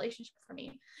father-daughter relationship for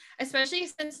me, especially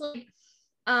since like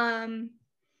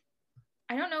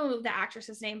I don't know the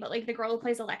actress's name, but like the girl who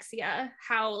plays Alexia,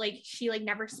 how like she like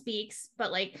never speaks, but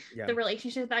like the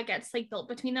relationship that gets like built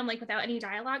between them, like without any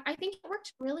dialogue, I think it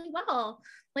worked really well.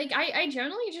 Like I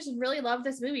generally just really love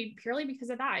this movie purely because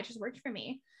of that. It just worked for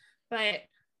me. But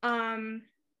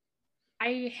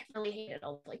I really hated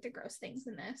all like the gross things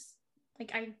in this.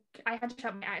 Like I had to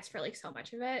shut my eyes for like so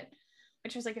much of it,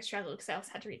 which was like a struggle because I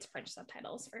also had to read French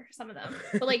subtitles for some of them.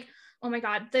 But like, oh my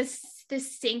god, this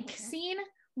sink scene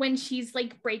when she's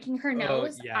like breaking her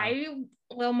nose, I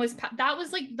almost, that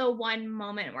was like the one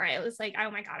moment where I was like, oh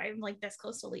my god, I'm like this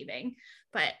close to leaving.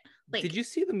 But like, did you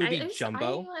see the movie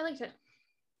Jumbo? I liked it.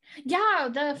 Yeah,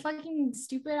 the fucking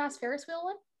stupid ass Ferris wheel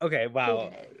one. Okay,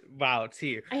 wow,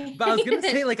 T. But I was gonna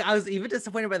say, like, I was even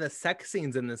disappointed by the sex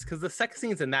scenes in this, because the sex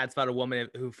scenes in that's about a woman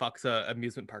who fucks a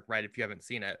amusement park ride, if you haven't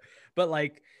seen it. But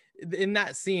like in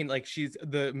that scene, like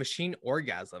the machine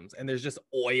orgasms and there's just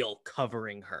oil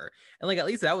covering her, and like at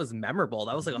least that was memorable.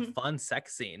 That was like a fun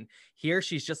sex scene. Here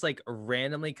she's just like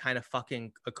randomly kind of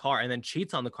fucking a car and then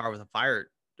cheats on the car with a fire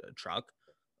truck.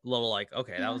 A little like,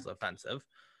 okay, that was offensive.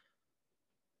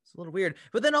 It's a little weird.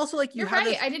 But then also like you're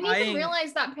right, I didn't even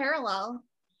realize that parallel.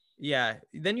 Yeah,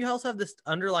 then you also have this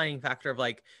underlying factor of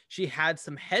like she had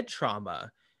some head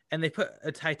trauma and they put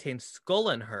a Titan skull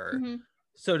in her.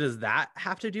 So does that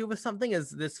have to do with something? Is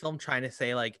this film trying to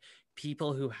say like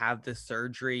people who have this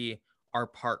surgery are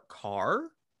part car?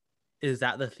 Is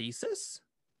that the thesis?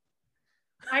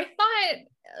 I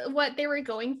thought what they were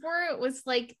going for was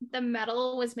like the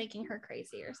metal was making her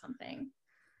crazy or something.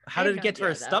 How did it get to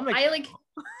her stomach?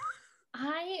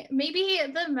 Maybe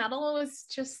the metal was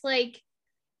just like,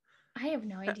 I have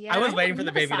no idea. I was waiting for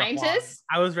the baby to fall.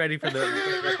 I was ready for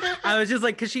the I was just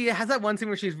like, because she has that one scene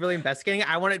where she's really investigating.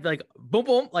 I wanted like boom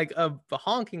boom, like a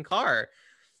honking car.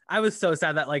 I was so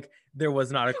sad that like there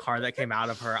was not a car that came out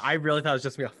of her. I really thought it was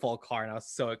just gonna be a full car, and I was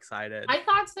so excited. I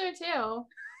thought so too.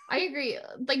 I agree.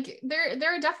 Like there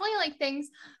are definitely like things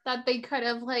that they could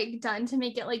have like done to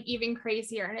make it like even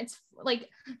crazier. And it's like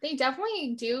they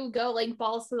definitely do go like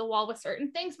balls to the wall with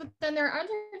certain things, but then there are other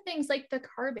things like the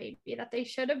car baby that they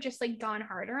should have just like gone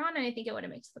harder on. And I think it would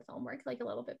have made the film work like a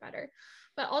little bit better.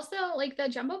 But also like the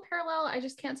Jumbo parallel, I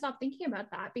just can't stop thinking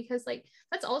about that because like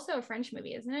that's also a French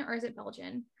movie, isn't it? Or is it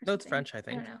Belgian? No, it's French, I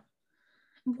think. I don't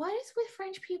know. What is with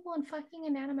French people and fucking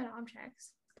inanimate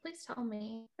objects? Please tell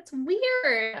me. That's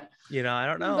weird. You know, I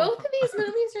don't know. Both of these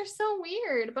movies are so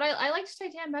weird, but I liked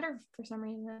Titan better for some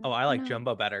reason. Oh, I like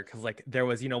Jumbo better because like there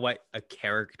was, you know what, a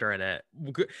character in it.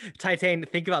 Titan,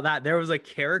 think about that. There was a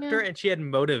character and she had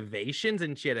motivations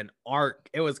and she had an arc.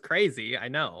 It was crazy, I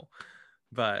know.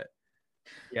 But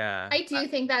yeah. I do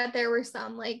think that there were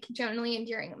some like generally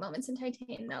endearing moments in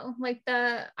Titan though. Like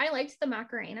I liked the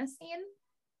Macarena scene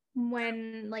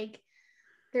when like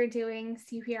they're doing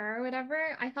CPR or whatever.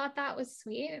 I thought that was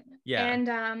sweet. Yeah.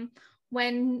 And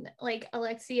when like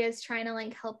Alexia is trying to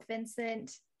like help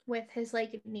Vincent with his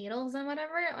like needles and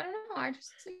whatever, I don't know. I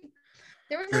just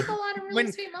there was like a lot of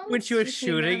really sweet moments. When she was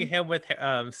shooting him with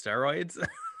steroids.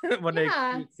 What a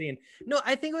cute scene. No,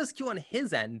 I think it was cute on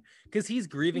his end because he's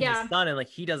grieving his son and like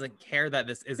he doesn't care that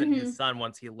this isn't his son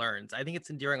once he learns. I think it's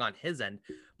endearing on his end.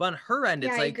 But on her end, Yeah,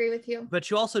 it's I like, agree with you. but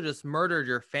you also just murdered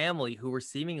your family who were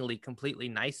seemingly completely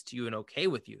nice to you and okay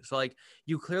with you. So like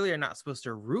you clearly are not supposed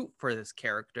to root for this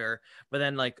character. But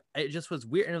then like it just was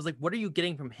weird. And it was like, what are you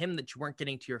getting from him that you weren't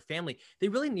getting to your family? They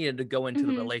really needed to go into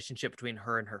the relationship between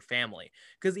her and her family.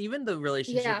 Because even the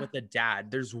relationship with the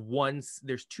dad, there's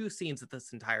two scenes of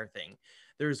this entire thing.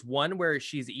 There's one where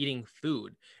she's eating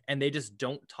food and they just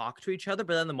don't talk to each other,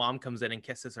 but then the mom comes in and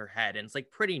kisses her head, and it's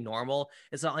like pretty normal.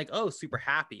 It's not like, oh, super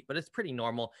happy, but it's pretty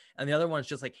normal. And the other one's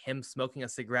just like him smoking a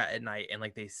cigarette at night and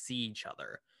like they see each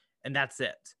other, and that's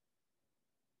it.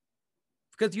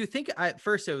 Because you think at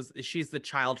first it was she's the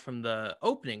child from the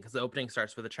opening, because the opening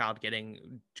starts with a child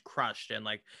getting crushed and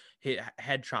like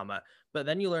head trauma, but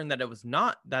then you learn that it was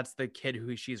not. That's the kid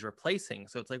who she's replacing.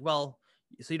 So it's like, well,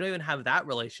 so you don't even have that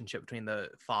relationship between the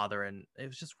father, and it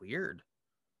was just weird.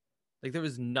 Like there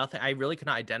was nothing. I really could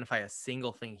not identify a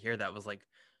single thing here that was like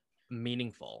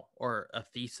meaningful or a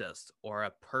thesis or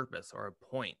a purpose or a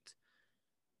point.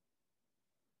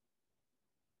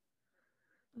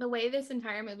 The way this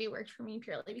entire movie worked for me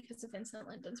purely because of Vincent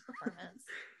Lindon's performance.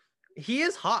 He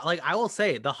is hot. Like I will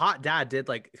say, the hot dad did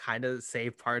like kind of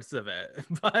save parts of it,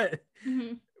 but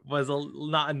was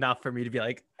not enough for me to be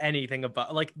like anything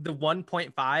about like the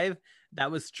 1.5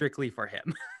 that was strictly for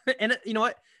him. And you know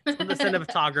what? The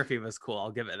cinematography was cool.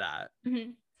 I'll give it that.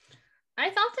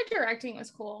 I thought the directing was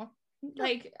cool.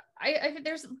 Like I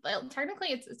there's technically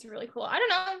it's really cool. I don't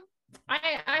know.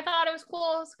 I thought it was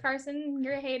cool. Carson,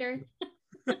 you're a hater.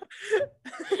 I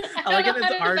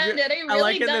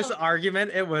like in this argument.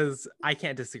 It was, I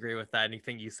can't disagree with that.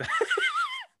 Anything you said.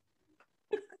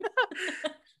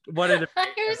 What did it I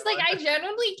was like, I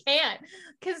genuinely can't,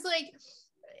 because like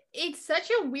it's such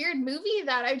a weird movie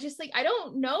that I just like, I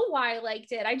don't know why I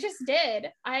liked it. I just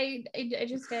did. I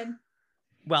just did.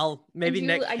 Well, maybe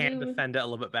Nick can defend it a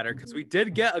little bit better, because we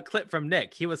did get a clip from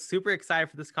Nick. He was super excited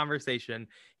for this conversation.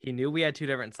 He knew we had two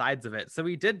different sides of it. So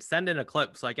we did send in a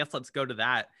clip. So I guess let's go to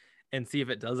that and see if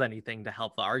it does anything to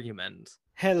help the argument.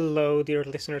 Hello, dear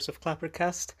listeners of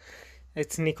Clappercast.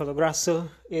 It's Nicolo Grasso.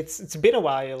 It's been a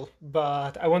while,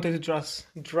 but I wanted to just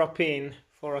drop in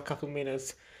for a couple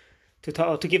minutes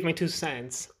to give my 2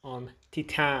 cents on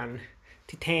Titane.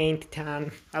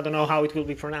 I don't know how it will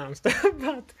be pronounced,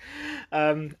 but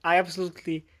I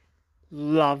absolutely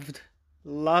loved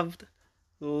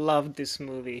this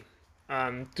movie.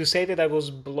 To say that I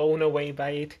was blown away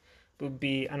by it would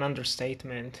be an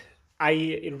understatement.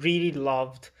 I really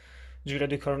loved Julia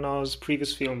Ducournau's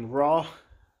previous film, Raw.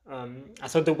 I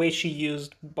thought the way she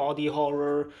used body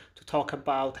horror to talk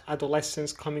about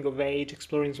adolescence, coming of age,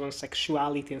 exploring one's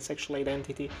sexuality and sexual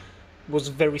identity was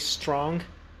very strong,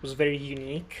 was very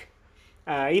unique,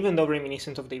 even though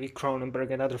reminiscent of David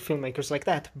Cronenberg and other filmmakers like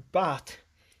that. But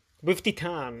with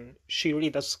Titane, she really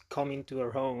does come into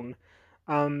her own.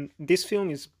 This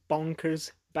film is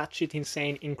bonkers, batshit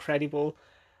insane, incredible,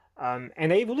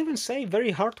 and I will even say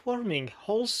very heartwarming,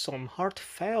 wholesome,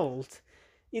 heartfelt.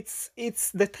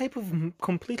 It's the type of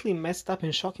completely messed up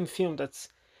and shocking film that's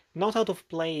not out of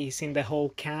place in the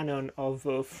whole canon of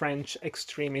French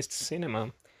extremist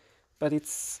cinema, but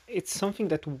it's something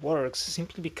that works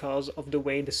simply because of the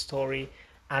way the story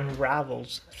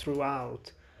unravels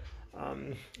throughout.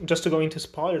 Just to go into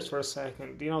spoilers for a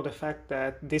second, the fact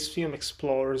that this film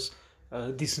explores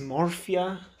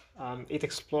dysmorphia, it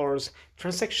explores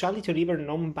transsexuality or even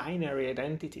non-binary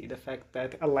identity, the fact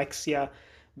that Alexia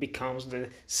becomes the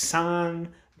son,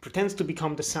 pretends to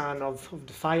become the son of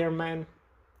the fireman,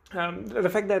 the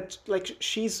fact that like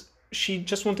she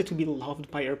just wanted to be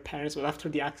loved by her parents, but after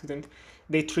the accident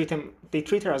they treat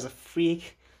her as a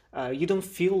freak. You don't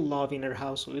feel love in her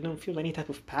household, you don't feel any type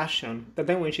of passion. But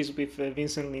then when she's with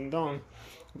Vincent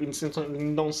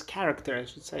Lindon's character, I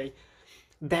should say,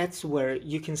 that's where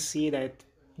you can see that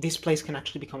this place can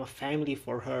actually become a family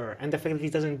for her, and the fact that he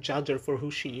doesn't judge her for who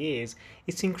she is,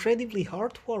 it's incredibly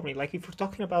heartwarming. Like, if we're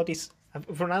talking about this,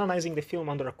 if we're analyzing the film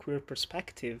under a queer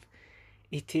perspective,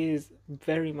 it is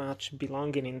very much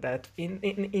belonging in that,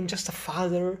 in just a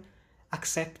father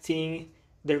accepting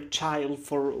their child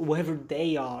for whoever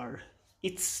they are.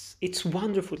 It's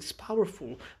wonderful, it's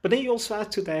powerful. But then you also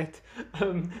add to that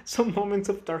some moments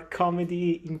of dark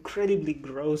comedy, incredibly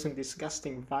gross and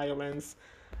disgusting violence.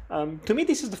 To me,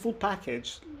 this is the full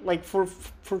package. Like, for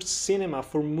cinema,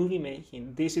 for movie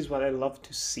making, this is what I love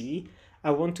to see. I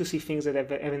want to see things that I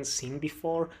haven't seen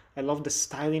before. I love the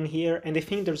style in here, and I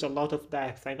think there's a lot of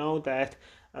depth. I know that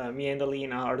me and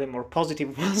Alina are the more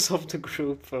positive ones of the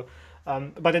group,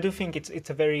 but I do think it's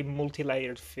a very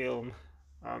multi-layered film.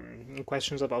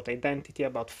 Questions about identity,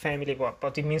 about family,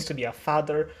 what it means to be a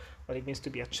father, what it means to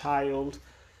be a child,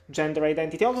 gender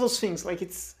identity, all those things. Like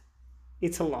it's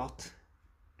a lot,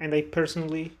 and I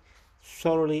personally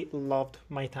thoroughly loved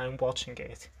my time watching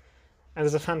it. And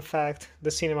as a fun fact,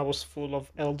 the cinema was full of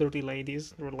elderly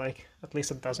ladies. There were like at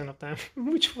least a dozen of them,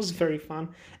 which was very fun.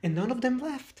 And none of them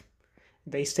left.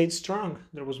 They stayed strong.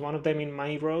 There was one of them in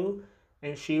my row,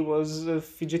 and she was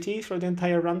fidgety for the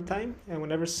entire runtime. And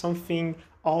whenever something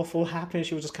awful happened,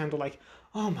 she was just kind of like,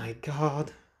 oh my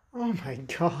god,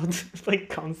 like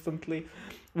constantly,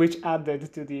 which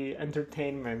added to the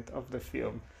entertainment of the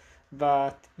film.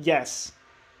 But yes,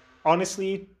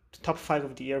 honestly, top 5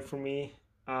 of the year for me.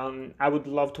 I would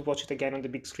love to watch it again on the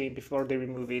big screen before they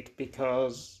remove it,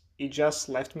 because it just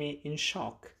left me in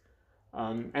shock.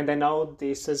 And I know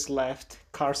this has left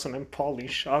Carson and Paul in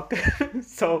shock.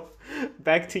 So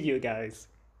back to you guys.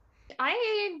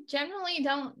 I generally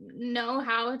don't know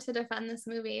how to defend this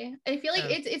movie. I feel like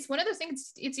it's one of those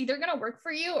things, it's either gonna work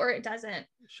for you or it doesn't.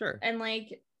 Sure. And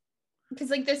like, because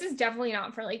like this is definitely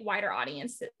not for like wider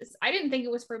audiences. I didn't think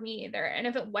it was for me either. And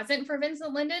if it wasn't for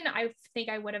Vincent Lindon, I think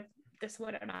this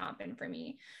would have not been for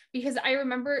me, because I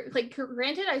remember, like,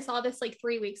 granted, I saw this like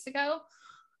 3 weeks ago.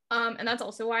 And that's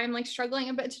also why I'm like struggling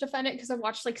a bit to defend it, because I've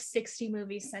watched like 60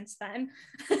 movies since then.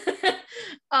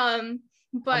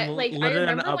 But like I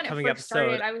remember when it first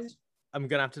started, I'm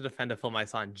gonna have to defend a film I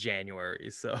saw in January,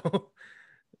 so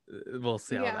we'll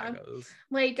see how that goes.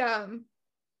 Like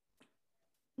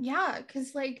yeah,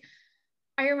 because like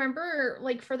I remember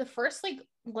like for the first like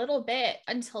little bit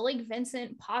until like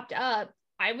Vincent popped up,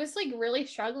 I was like really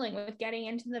struggling with getting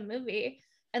into the movie.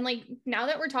 And like now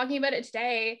that we're talking about it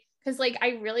today, because like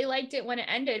I really liked it when it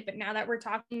ended, but now that we're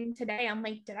talking today, I'm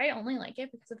like, did I only like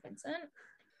it because of Vincent?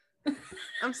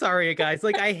 I'm sorry, guys.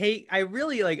 Like I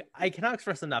really like, I cannot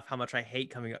express enough how much I hate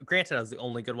coming up. Granted, I was the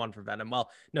only good one for Venom. Well,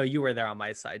 no, you were there on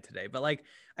my side today, but like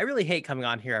I really hate coming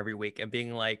on here every week and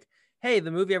being like, hey,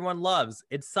 the movie everyone loves,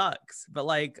 it sucks. But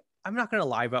like, I'm not gonna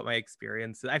lie about my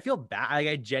experience. I feel bad. Like,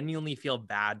 I genuinely feel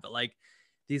bad, but like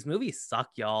these movies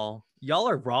suck, y'all. Y'all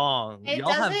are wrong. It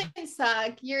doesn't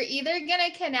suck. You're either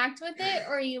gonna connect with it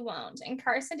or you won't. And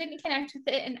Carson didn't connect with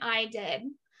it, and I did.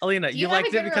 Alina, you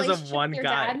liked it because of one guy.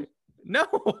 Dad? No.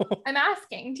 I'm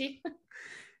asking. Do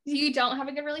you don't have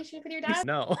a good relationship with your dad?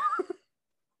 No.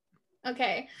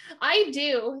 Okay, I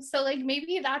do. So like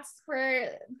maybe that's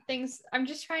where things. I'm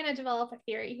just trying to develop a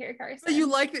theory here, Carson. But you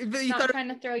liked it. But you not trying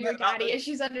to throw your daddy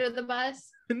issues under the bus.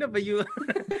 No, but you're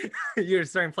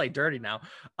starting to play dirty now.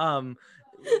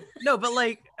 No, but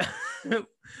like maybe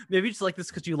you just like this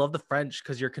because you love the French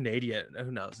because you're Canadian.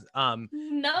 Who knows?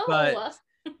 No.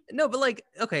 But like,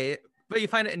 okay, but you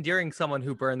find it endearing someone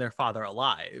who burned their father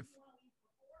alive.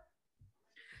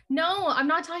 No, I'm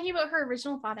not talking about her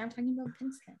original father. I'm talking about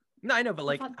Vincent. No, I know, but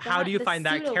like, how do you find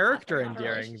that character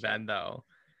endearing then, though?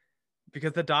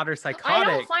 Because the daughter's psychotic. I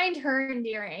don't find her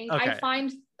endearing. Okay.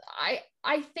 The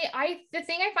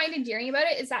thing I find endearing about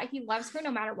it is that he loves her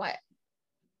no matter what.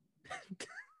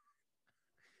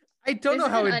 I don't know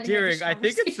how endearing. I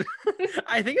think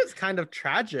it's kind of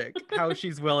tragic how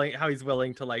he's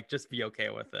willing to like just be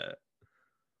okay with it.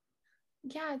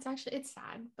 Yeah, it's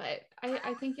sad, but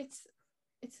I think it's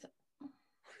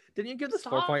Didn't you give this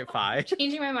 4.5?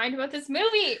 Changing my mind about this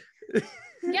movie.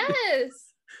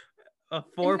 Yes. A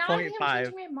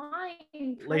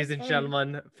 4.5. Ladies and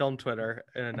gentlemen, film Twitter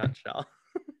in a nutshell.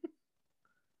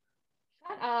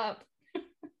 Shut up.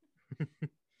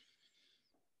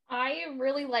 I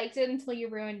really liked it until you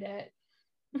ruined it.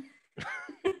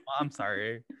 Well, I'm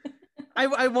sorry.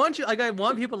 I want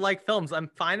people to like films. I'm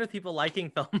fine with people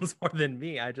liking films more than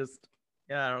me. I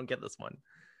don't get this one.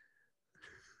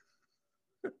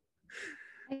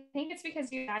 I think it's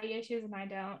because you have daddy issues and I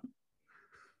don't.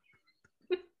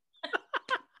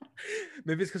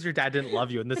 Maybe it's because your dad didn't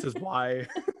love you and this is why.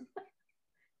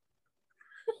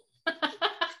 I'm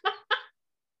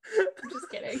just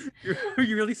kidding.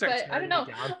 You really start. But I don't know.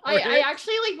 I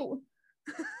actually like.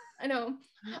 I know.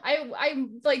 I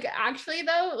like actually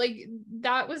though, like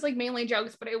that was like mainly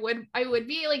jokes, but I would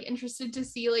be like interested to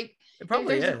see like if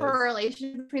there's a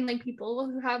correlation between like people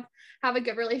who have a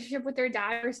good relationship with their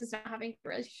dad versus not having a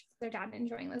relationship with their dad and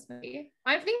enjoying this movie.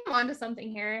 I think I'm onto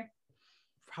something here.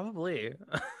 Probably.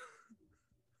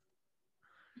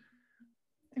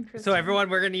 So everyone,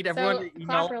 we're gonna need everyone to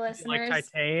email like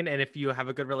Titan, and if you have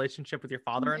a good relationship with your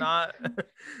father or not.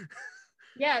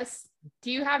 Yes.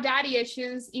 Do you have daddy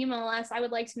issues? Email us. I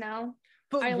would like to know.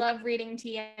 But I love reading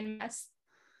TMS.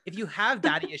 If you have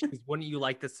daddy issues, wouldn't you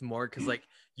like this more because like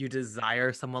you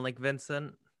desire someone like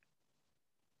Vincent?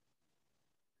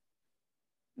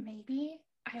 Maybe.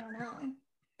 I don't know.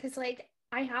 Because like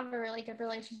I have a really good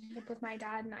relationship with my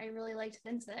dad, and I really liked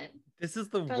Vincent. This is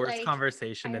the But, worst like,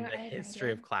 conversation in I the had no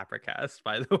history of idea. Clappercast,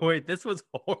 by the way. This was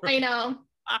horrible. I know.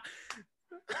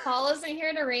 Paul isn't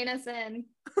here to rein us in.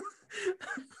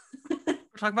 We're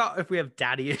talking about if we have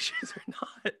daddy issues or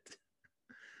not.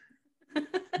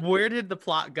 Where did the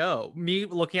plot go? Me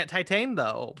looking at Titan,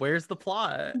 though. Where's the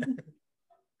plot?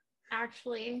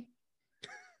 Actually,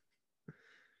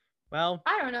 Well,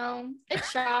 I don't know. It's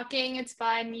shocking. It's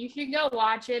fun. You should go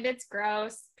watch it. It's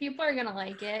gross. People are gonna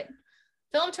like it.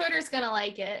 Film Twitter's gonna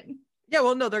like it. yeah,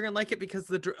 well, no, they're gonna like it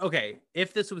because okay,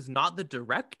 if this was not the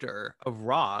director of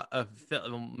Raw, of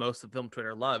film, most of Film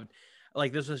Twitter loved,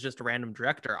 like this was just a random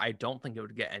director, I don't think it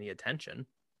would get any attention.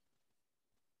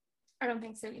 I don't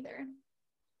think so either.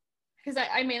 Because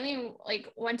I mainly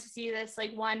like went to see this,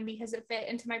 like, one, because it fit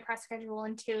into my press schedule,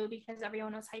 and two, because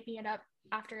everyone was hyping it up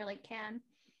after like Cannes.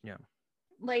 Yeah.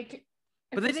 Like,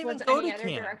 But they didn't even go to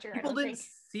Cannes. People didn't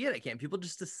see it at Cannes. People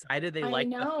just decided they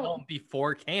liked the film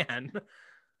before Cannes.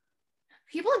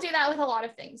 People do that with a lot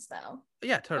of things, though.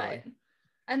 Yeah, totally.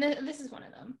 And this is one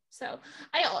of them. So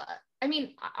I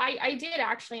mean, I did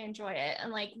actually enjoy it,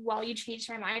 and like, while you changed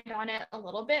my mind on it a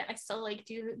little bit, I still like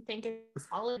do think it's a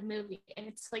solid movie, and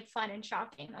it's like fun and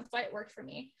shocking. That's why it worked for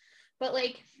me. But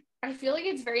like, I feel like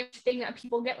it's very interesting that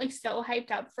people get like so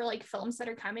hyped up for like films that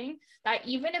are coming, that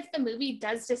even if the movie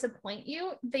does disappoint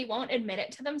you, they won't admit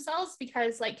it to themselves,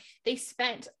 because like they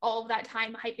spent all of that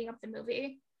time hyping up the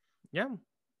movie. Yeah.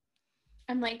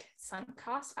 And like, sunk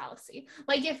cost fallacy.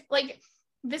 Like, if like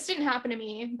this didn't happen to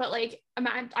me, but like,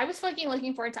 I was fucking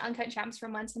looking forward to Uncut Gems for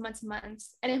months and months and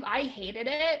months. And if I hated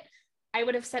it, I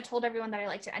would have told everyone that I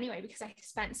liked it anyway, because I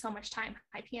spent so much time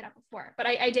hyping it up before. But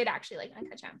I did actually like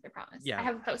Uncut Gems, I promise. Yeah. I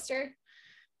have a poster.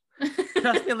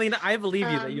 Trust me, Lena, I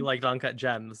believe you that you liked Uncut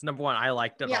Gems. Number one, I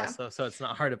liked it also, so it's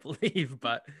not hard to believe.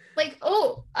 But like,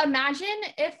 oh, imagine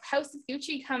if House of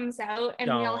Gucci comes out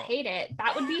and we all hate it.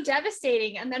 That would be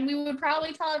devastating, and then we would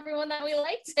probably tell everyone that we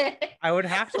liked it. I would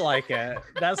have to like it.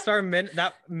 That's our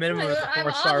that minimum is a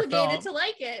 4-star film. I'm obligated to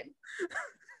like it.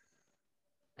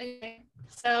 Okay,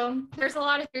 so there's a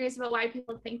lot of theories about why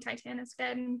people think Titan is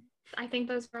good, and I think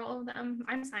those are all of them.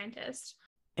 I'm a scientist.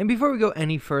 And before we go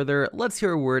any further, let's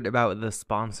hear a word about the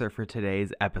sponsor for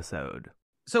today's episode.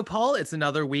 So, Paul, it's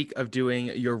another week of doing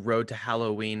your Road to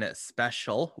Halloween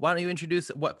special. Why don't you introduce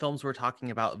what films we're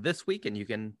talking about this week, and you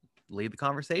can lead the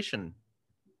conversation.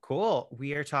 Cool.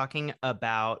 We are talking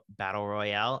about Battle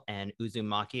Royale and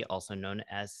Uzumaki, also known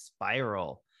as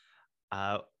Spiral.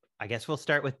 I guess we'll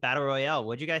start with Battle Royale.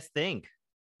 What do you guys think?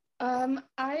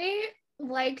 I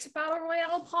liked Battle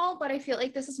Royale, Paul, but I feel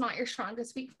like this is not your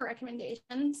strongest week for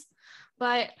recommendations.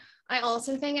 But I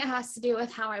also think it has to do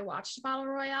with how I watched Battle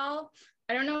Royale.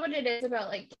 I don't know what it is about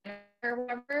like or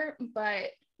whatever, but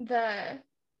the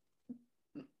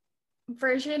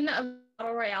version of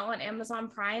Battle Royale on Amazon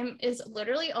Prime is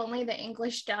literally only the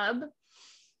English dub.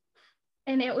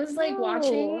 And it was like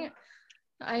watching,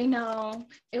 I know,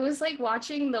 it was like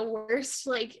watching the worst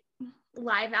like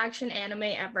live action anime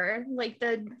ever. Like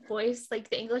the voice, like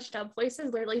the English dub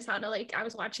voices literally sounded like I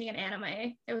was watching an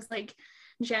anime. It was like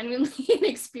genuinely an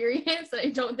experience that I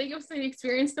don't think it was the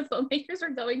experience the filmmakers were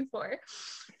going for.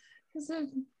 It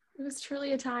was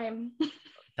truly a time.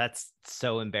 That's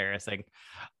so embarrassing.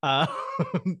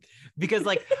 Because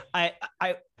like I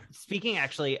speaking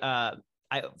actually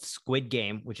Squid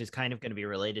Game, which is kind of going to be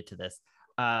related to this.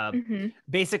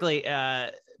 Basically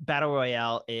Battle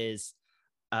Royale is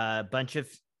a bunch of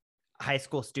high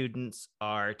school students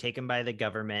are taken by the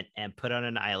government and put on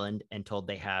an island and told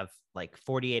they have like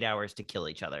 48 hours to kill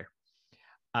each other.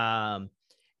 And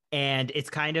it's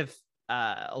kind of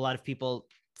a lot of people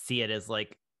see it as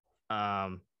like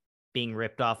being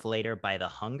ripped off later by the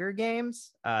Hunger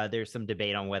Games. There's some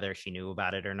debate on whether she knew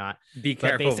about it or not. Be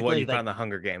careful of what you find the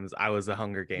Hunger Games. I was a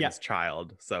Hunger Games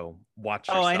child, so watch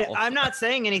yourself. Oh, I'm not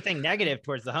saying anything negative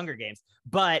towards the Hunger Games,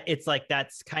 but it's like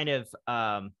that's kind of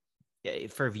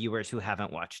for viewers who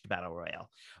haven't watched Battle Royale.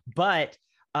 But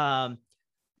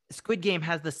Squid Game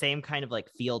has the same kind of like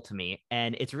feel to me,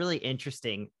 and it's really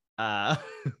interesting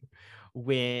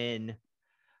when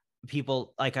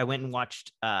people like I went and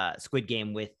watched Squid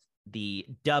Game with the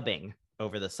dubbing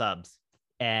over the subs,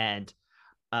 and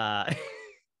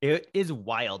it is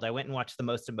wild. I went and watched the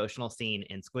most emotional scene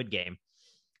in Squid Game,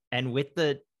 and with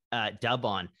the dub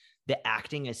on, the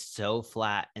acting is so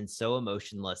flat and so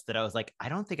emotionless that I was like, I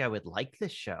don't think I would like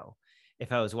this show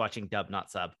if I was watching dub,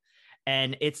 not sub.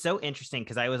 And it's so interesting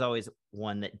because I was always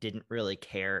one that didn't really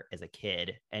care as a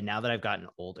kid, and now that I've gotten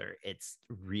older, it's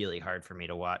really hard for me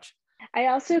to watch. I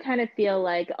also kind of feel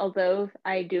like, although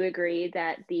I do agree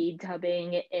that the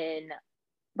dubbing in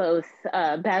both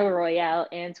Battle Royale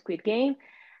and Squid Game.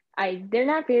 They're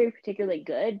not very particularly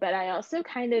good, but I also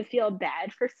kind of feel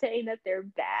bad for saying that they're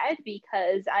bad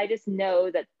because I just know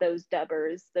that those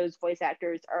dubbers, those voice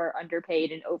actors are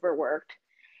underpaid and overworked.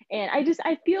 And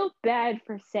I feel bad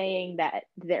for saying that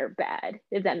they're bad,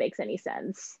 if that makes any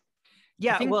sense. I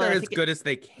Yeah, think well, they're I as think good as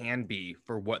they can be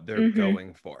for what they're Mhm.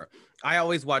 going for. I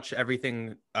always watch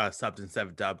everything subbed instead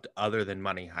of dubbed, other than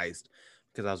Money Heist,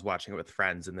 because I was watching it with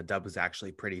friends and the dub was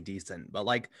actually pretty decent. But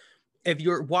like, if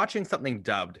you're watching something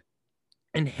dubbed,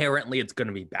 inherently it's going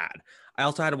to be bad. I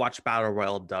also had to watch Battle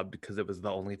Royale dubbed because it was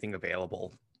the only thing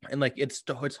available, and like it's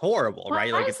horrible,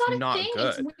 right? Like Why is it's that a not thing?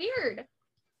 good. It's weird.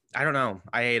 I don't know.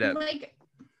 I hate it. Like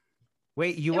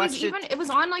wait, you it was watched even it? it was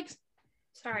on like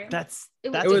sorry. That's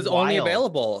It that's It was only wild.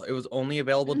 available. It was only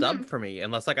available dubbed Mhm. for me,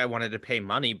 unless like I wanted to pay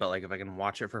money. But like if I can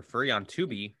watch it for free on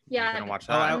Tubi, Yeah, I'm gonna watch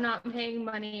Oh, that. I'm not paying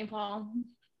money, Paul.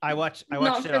 I watched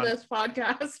Not it for on this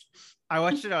podcast. I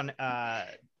watched it on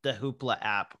the Hoopla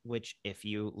app, which if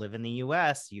you live in the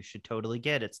US, you should totally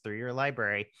get. It's through your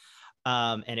library.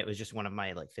 And it was just one of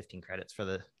my like 15 credits for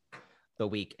the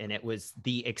week. And it was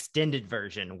the extended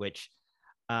version, which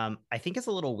I think is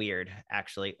a little weird,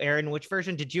 actually. Aaron, which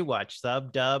version did you watch?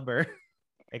 Sub, dub, or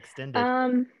extended?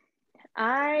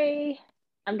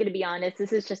 I'm gonna be honest,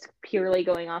 this is just purely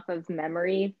going off of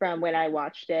memory from when I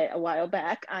watched it a while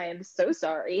back. I am so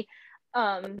sorry.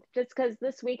 Just because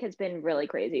this week has been really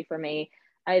crazy for me.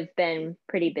 I've been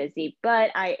pretty busy,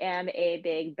 but I am a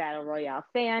big Battle Royale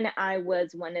fan. I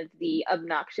was one of the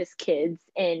obnoxious kids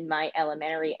in my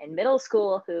elementary and middle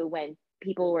school who, when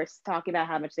people were talking about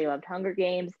how much they loved Hunger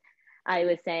Games, I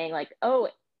was saying, like, oh,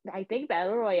 I think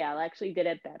Battle Royale actually did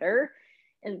it better.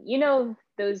 And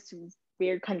those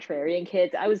weird contrarian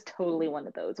kids, I was totally one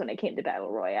of those when it came to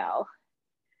Battle Royale.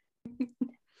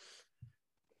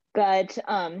 But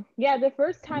yeah, the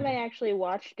first time I actually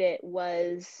watched it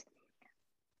was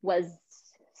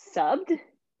subbed,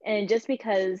 and just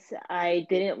because I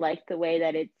didn't like the way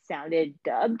that it sounded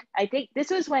dubbed. I think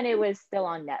this was when it was still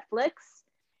on Netflix,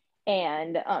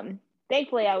 and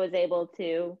thankfully I was able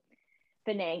to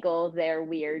finagle their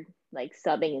weird like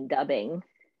subbing and dubbing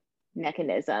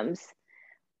mechanisms,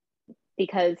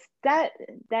 because that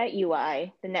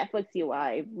UI, the Netflix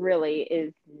UI, really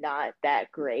is not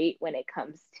that great when it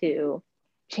comes to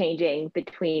changing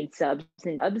between subs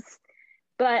and dubs.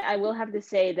 But I will have to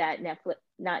say that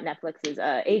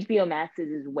HBO Max's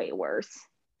is way worse.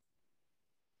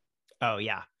 Oh,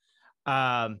 yeah.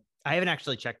 I haven't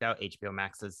actually checked out HBO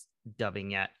Max's dubbing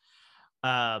yet.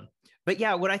 But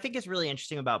yeah, what I think is really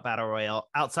interesting about Battle Royale,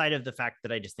 outside of the fact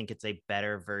that I just think it's a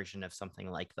better version of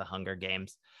something like the Hunger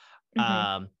Games,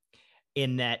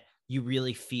 in that you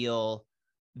really feel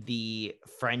the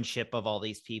friendship of all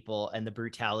these people and the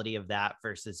brutality of that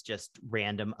versus just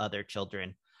random other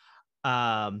children.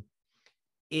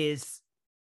 Is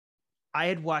I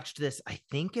had watched this, I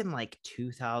think in like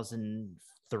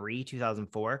 2003,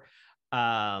 2004.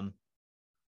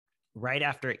 Right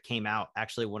after it came out,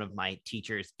 actually, one of my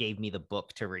teachers gave me the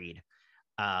book to read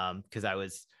because I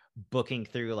was booking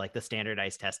through like the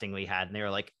standardized testing we had, and they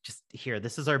were like, just here,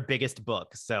 this is our biggest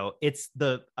book. So it's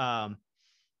the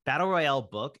Battle Royale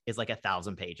book is like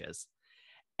 1,000 pages,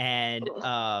 and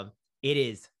it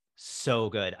is so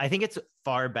good. I think it's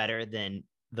far better than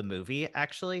the movie,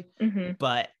 actually.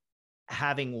 But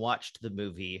having watched the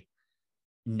movie,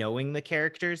 knowing the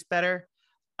characters better,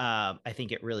 I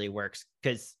think it really works,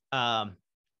 because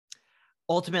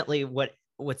ultimately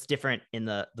what's different in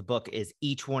the book is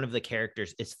each one of the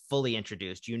characters is fully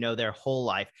introduced. You know their whole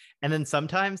life, and then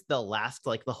sometimes they'll last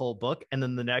like the whole book, and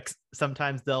then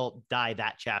sometimes they'll die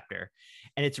that chapter,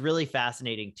 and it's really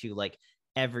fascinating to like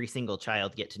every single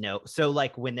child get to know. So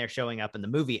like when they're showing up in the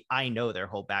movie, I know their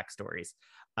whole backstories,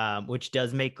 which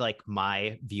does make like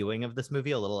my viewing of this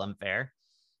movie a little unfair.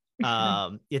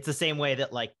 It's the same way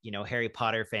that like, Harry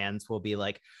Potter fans will be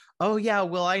like, oh yeah,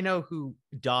 well, I know who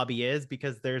Dobby is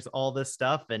because there's all this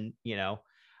stuff, and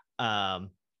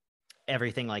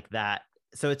everything like that.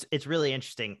 So it's really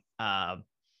interesting. But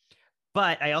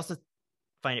I also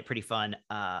find it pretty fun.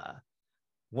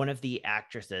 One of the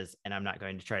actresses, and I'm not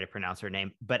going to try to pronounce her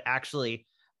name, but actually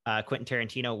Quentin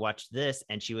Tarantino watched this,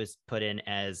 and she was put in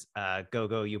as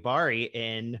Gogo Yubari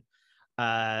in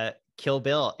Kill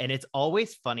Bill. And it's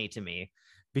always funny to me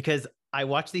because I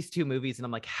watch these two movies and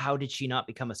I'm like, how did she not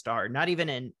become a star? Not even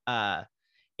in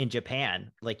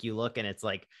Japan. Like you look and it's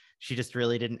like, she just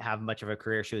really didn't have much of a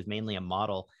career. She was mainly a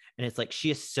model. And it's like,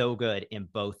 she is so good in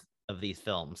both of these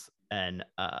films. And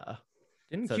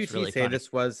Didn't so QT really say funny.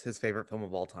 this was his favorite film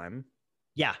of all time?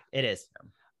 Yeah, it is.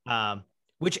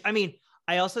 Which, I mean,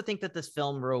 I also think that this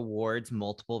film rewards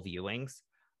multiple viewings.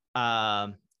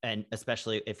 And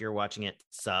especially if you're watching it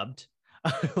subbed.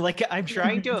 Like I'm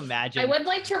trying to imagine. I would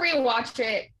like to rewatch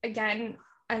it again,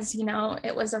 as you know,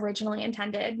 it was originally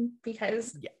intended,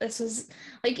 because this was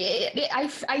like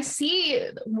I see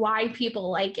why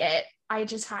people like it. I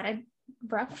just had a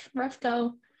rough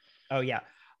go. Oh yeah.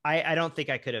 I don't think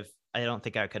I could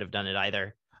have done it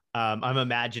either. I'm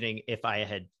imagining if I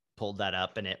had pulled that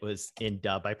up and it was in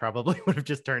dub, I probably would have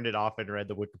just turned it off and read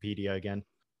the Wikipedia again.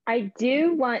 I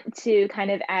do want to kind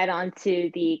of add on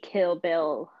to the Kill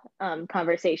Bill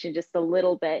conversation just a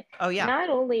little bit. Oh yeah. Not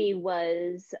only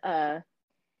was I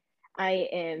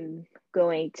am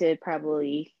going to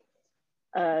probably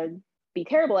be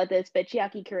terrible at this, but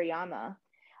Chiaki Kuriyama,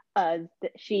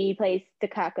 she plays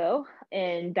Takako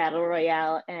in Battle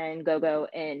Royale and Gogo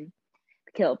in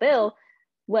Kill Bill.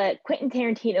 What Quentin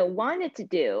Tarantino wanted to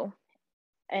do,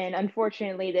 and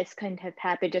unfortunately this couldn't have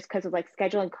happened just because of like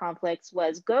scheduling conflicts,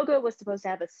 was Gogo was supposed to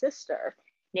have a sister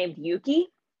named Yuki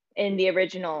in the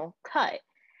original cut,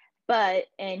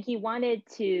 and he wanted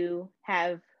to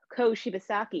have Ko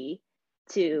Shibasaki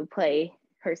to play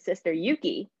her sister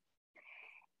Yuki.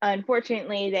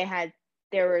 Unfortunately,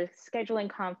 there were scheduling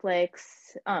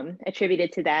conflicts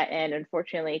attributed to that, and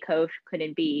unfortunately Ko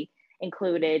couldn't be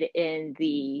included in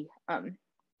the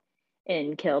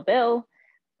in Kill Bill,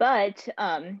 but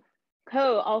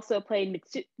Ko also played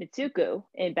Mitsuko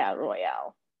in Battle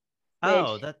Royale.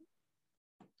 Oh,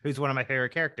 who's one of my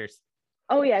favorite characters.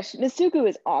 Oh yeah, Mitsuko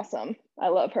is awesome. I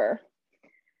love her.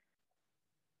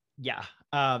 Yeah,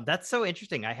 that's so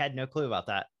interesting. I had no clue about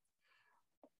that.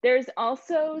 There's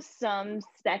also some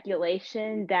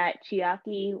speculation that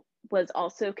Chiaki was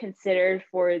also considered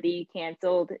for the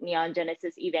canceled Neon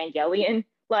Genesis Evangelion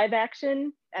live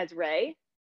action as Rei.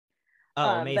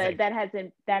 Oh, amazing. But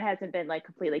that hasn't been like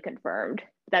completely confirmed.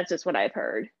 That's just what I've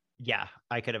heard. Yeah,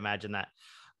 I could imagine that.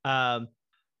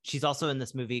 She's also in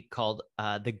this movie called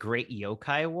The Great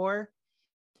Yokai War,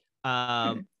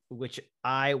 which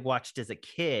I watched as a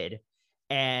kid.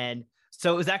 And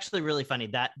so it was actually really funny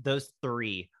that those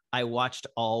three I watched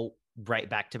all right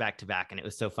back to back to back. And it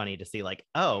was so funny to see like,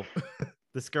 oh,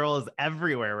 this girl is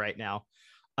everywhere right now.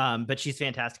 But she's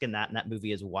fantastic in that. And that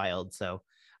movie is wild. So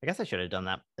I guess I should have done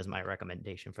that as my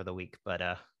recommendation for the week.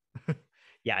 But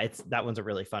yeah, that one's a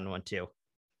really fun one too.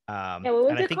 What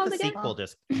was and I it think called the again?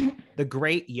 sequel The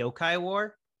Great Yokai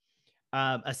War.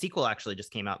 A sequel actually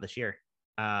just came out this year.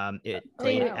 It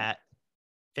played at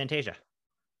Fantasia.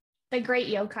 The Great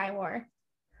Yokai War.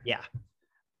 Yeah.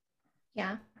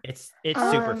 Yeah. It's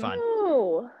super fun.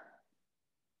 Oh,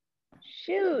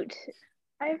 shoot.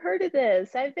 I've heard of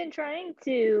this. I've been trying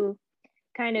to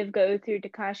kind of go through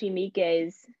Takashi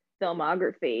Miike's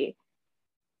filmography,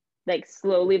 like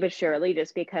slowly but surely,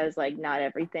 just because like not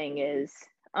everything is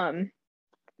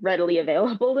readily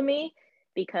available to me,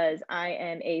 because I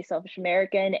am a selfish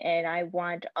American and I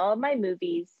want all my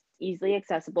movies easily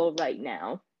accessible right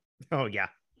now. Oh yeah,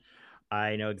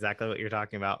 I know exactly what you're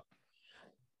talking about.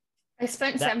 I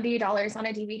spent $70 on a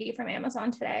DVD from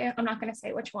Amazon today. I'm not going to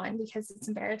say which one because it's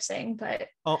embarrassing, but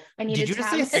I need to. Did you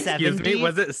just say 70? Excuse me,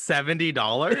 was it $70?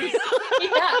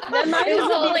 Yeah, That might it was be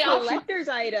the a only option. collector's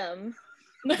item.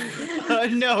 No.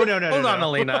 Hold on,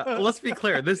 Alina. Let's be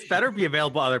clear. This better be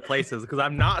available other places because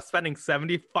I'm not spending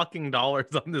 $70 fucking on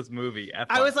this movie.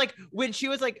 I was like, when she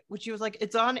was like,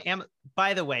 it's on Amazon.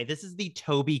 By the way, this is the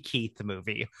Toby Keith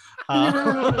movie.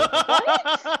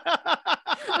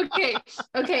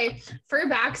 Okay. For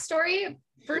backstory,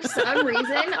 for some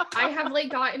reason, I have like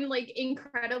gotten like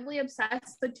incredibly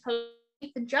obsessed with Toby.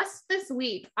 Just this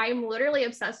week, I'm literally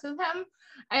obsessed with him.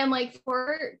 And like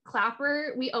for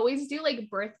Clapper, we always do like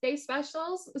birthday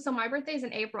specials. So my birthday is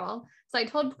in April. So I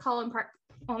told Colin Park.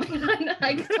 Oh my god!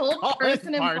 I told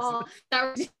Carson and Paul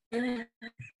that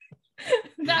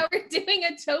we're doing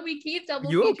a Toby Keith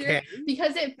double feature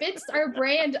because it fits our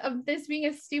brand of this being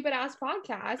a stupid ass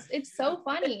podcast. It's so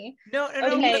funny. No,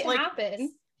 okay, like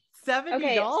happen. $70.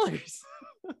 Okay.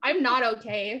 I'm not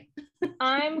okay.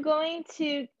 I'm going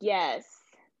to guess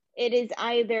it is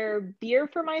either Beer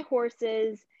for My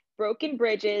Horses, Broken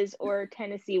Bridges, or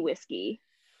Tennessee Whiskey.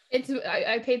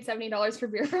 I paid $70 for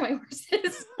Beer for My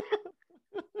Horses.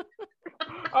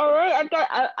 All right,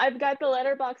 I've got the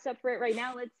letterbox up for it right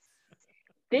now. Let's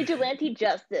Vigilante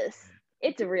Justice.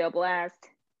 It's a real blast.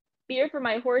 Beer for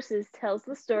My Horses tells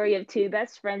the story of two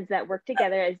best friends that work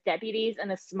together as deputies in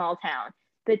a small town.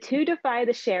 The two defy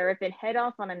the sheriff and head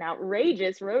off on an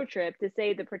outrageous road trip to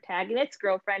save the protagonist's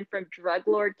girlfriend from drug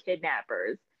lord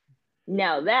kidnappers.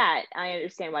 Now that I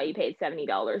understand why you paid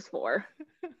 $70 for.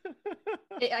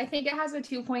 I think it has a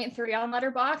 2.3 on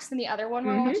Letterboxd, and the other one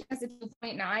we're watching has a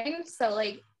 2.9. So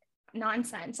like,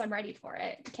 nonsense. I'm ready for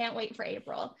it. Can't wait for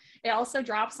April. It also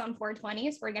drops on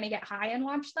 420, so we're gonna get high and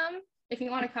watch them if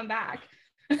you want to come back.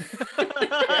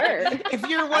 If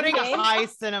you're wanting Okay. high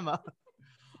cinema.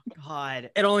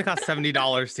 God. It only costs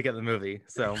 $70 to get the movie.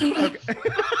 So okay.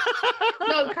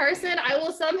 No, Carson, I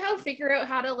will somehow figure out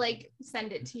how to like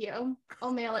send it to you.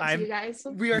 I'll mail it to you guys.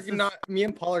 We are not, me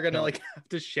and Paul are gonna like have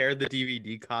to share the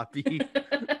DVD copy.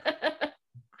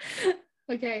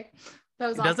 Okay. That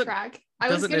was It off doesn't- track. It I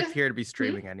was doesn't gonna appear to be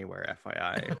streaming anywhere,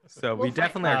 FYI. So we We'll find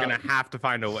definitely are gonna out. have to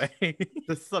find a way.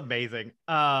 This is amazing.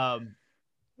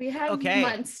 we have Okay.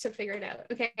 months to figure it out.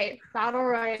 Okay. Battle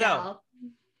Royale.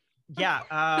 Yeah.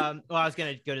 Well, I was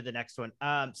gonna go to the next one. So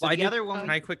Well, the I did- other one Can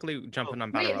I quickly jump in on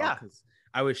wait, Battle Royale? yeah. Because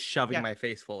I was shoving Yeah. my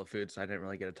face full of food, so I didn't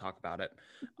really get to talk about it.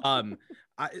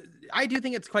 I do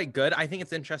think it's quite good. I think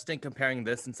it's interesting comparing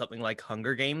this and something like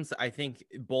Hunger Games. I think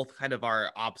both kind of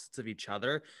are opposites of each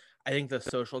other. I think the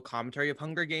social commentary of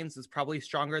Hunger Games is probably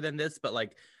stronger than this, but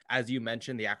like as you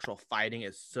mentioned, the actual fighting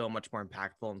is so much more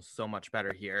impactful and so much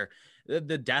better here.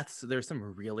 The deaths, there's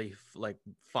some really like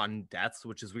fun deaths,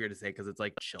 which is weird to say because it's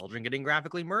like children getting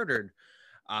graphically murdered.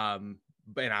 And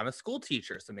I'm a school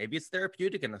teacher, so maybe it's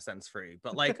therapeutic in a sense for me.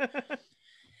 But like,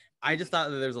 I just thought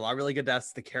that there's a lot of really good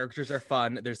deaths. The characters are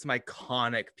fun. There's some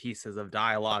iconic pieces of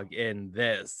dialogue in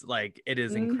this. Like, it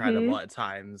is incredible at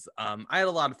times. I had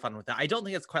a lot of fun with that. I don't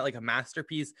think it's quite like a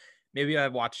masterpiece. Maybe if I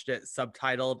watched it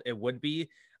subtitled, it would be.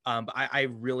 But I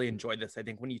really enjoyed this. I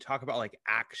think when you talk about like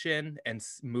action and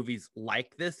movies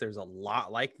like this, there's a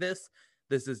lot like this.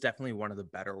 This is definitely one of the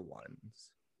better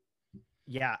ones.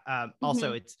 Yeah.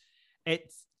 Also, it's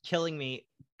killing me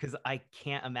because I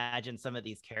can't imagine some of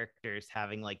these characters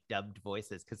having like dubbed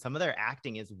voices because some of their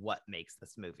acting is what makes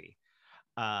this movie.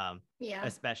 Yeah.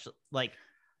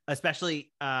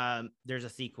 Especially there's a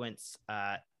sequence.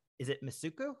 Is it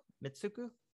Mitsuko? Is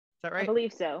that right? I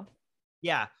believe so.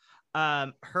 Yeah.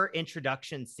 Her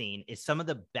introduction scene is some of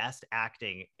the best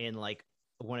acting in like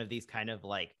one of these kind of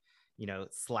like, you know,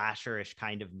 slasherish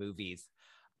kind of movies.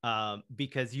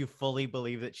 Because you fully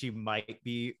believe that she might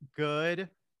be good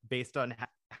based on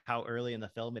how early in the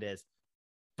film it is.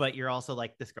 But you're also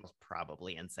like, this girl's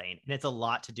probably insane. And it's a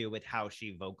lot to do with how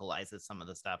she vocalizes some of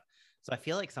the stuff. So I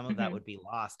feel like some of that would be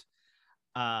lost.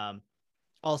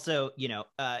 Also, you know,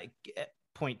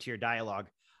 point to your dialogue.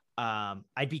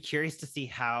 I'd be curious to see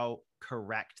how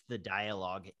correct the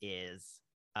dialogue is.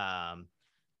 I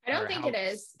don't think it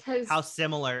is because how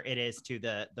similar it is to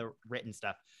the written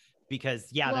stuff. Because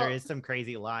there is some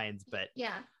crazy lines, but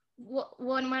yeah. Well,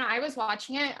 when I was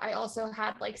watching it, I also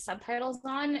had like subtitles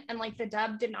on, and like the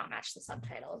dub did not match the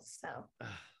subtitles, so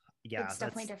it's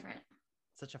definitely different.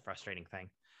 Such a frustrating thing.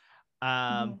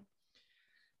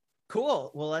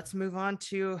 Cool. Well, let's move on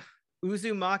to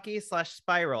Uzumaki /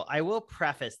 Spiral. I will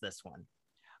preface this one.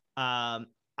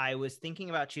 I was thinking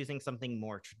about choosing something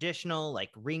more traditional,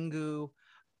 like Ringu,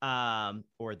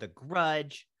 or The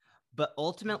Grudge. But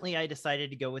ultimately, I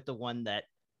decided to go with the one that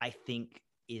I think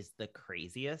is the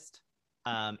craziest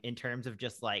in terms of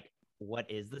just like, what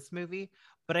is this movie?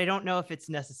 But I don't know if it's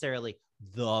necessarily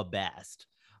the best.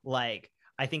 Like,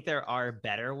 I think there are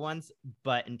better ones,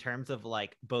 but in terms of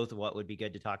like both what would be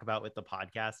good to talk about with the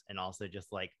podcast and also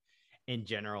just like in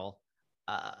general,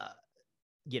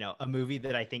 you know, a movie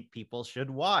that I think people should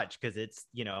watch because it's,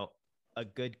 you know, a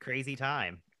good, crazy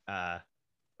time.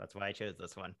 That's why I chose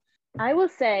this one. I will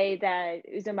say that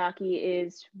Uzumaki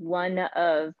is one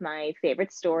of my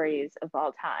favorite stories of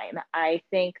all time. I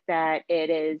think that it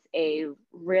is a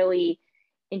really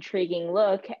intriguing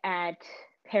look at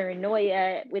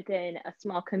paranoia within a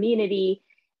small community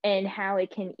and how it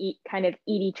can eat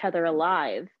each other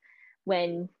alive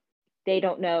when they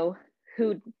don't know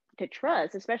who to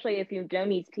trust, especially if you've known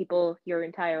these people your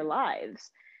entire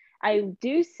lives. I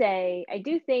do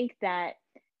think that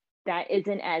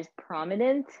isn't as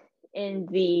prominent in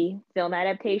the film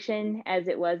adaptation as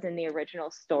it was in the original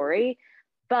story,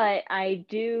 but I'm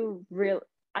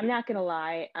not gonna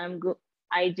lie,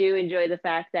 I do enjoy the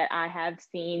fact that I have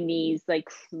seen these like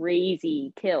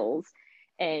crazy kills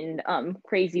and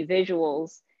crazy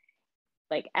visuals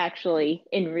like actually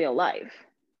in real life.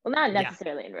 Well, not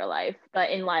necessarily in real life, but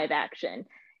in live action.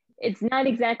 It's not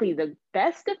exactly the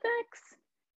best effects,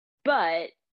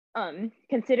 but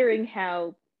considering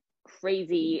how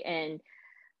crazy and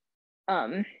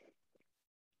I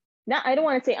don't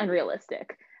want to say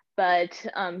unrealistic, but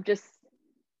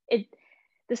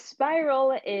the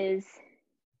spiral is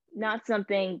not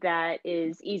something that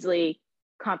is easily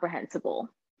comprehensible.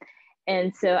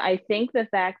 And so I think the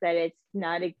fact that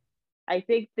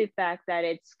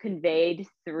it's conveyed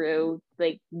through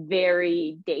like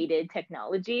very dated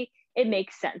technology, it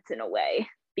makes sense in a way.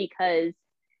 because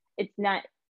it's not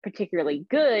particularly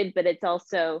good, but it's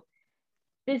also,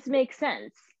 this makes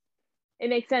sense. It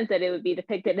makes sense that it would be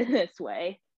depicted in this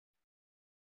way.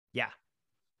 Yeah.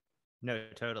 No,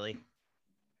 totally.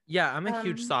 Yeah, I'm a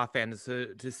huge Saw fan.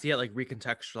 To see it like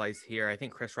recontextualized here, I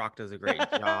think Chris Rock does a great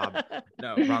job.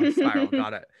 No, wrong spiral.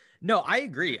 Got it. No, I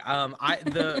agree.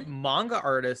 The manga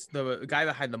artist, the guy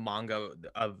behind the manga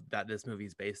of that this movie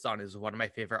is based on, is one of my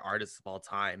favorite artists of all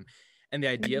time. And the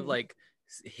idea of like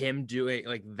him doing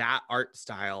like that art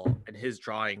style and his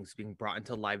drawings being brought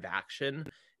into live action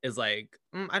is like,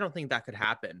 I don't think that could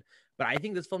happen. But I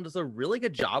think this film does a really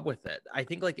good job with it. I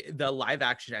think like the live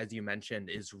action, as you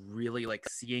mentioned, is really like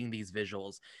seeing these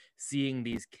visuals, seeing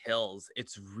these kills.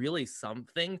 It's really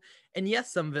something. And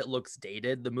yes, some of it looks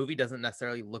dated. The movie doesn't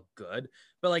necessarily look good,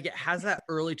 but like it has that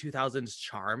early 2000s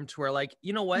charm to where like,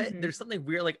 you know what? There's something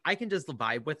weird. Like I can just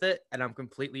vibe with it and I'm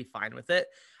completely fine with it.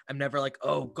 I'm never like,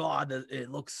 oh God,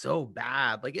 it looks so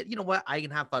bad. Like, you know what? I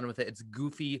can have fun with it. It's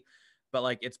goofy, but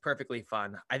like it's perfectly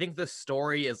fun. I think the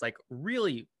story is like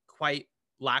really quite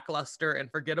lackluster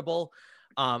and forgettable.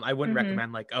 I wouldn't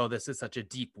recommend like, oh, this is such a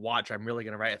deep watch, I'm really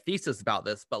gonna write a thesis about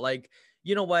this. But like,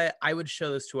 you know what? I would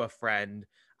show this to a friend.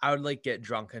 I would like get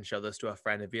drunk and show this to a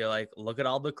friend and be like, look at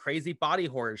all the crazy body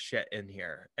horror shit in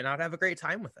here, and I'd have a great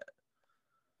time with it.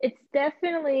 It's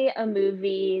definitely a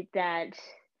movie that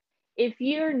if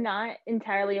you're not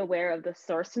entirely aware of the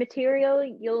source material,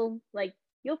 you'll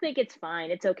think it's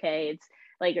fine. It's okay. It's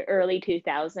like early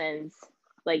 2000s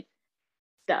like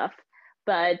stuff.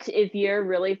 But if you're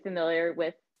really familiar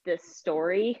with the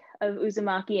story of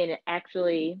Uzumaki and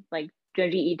actually like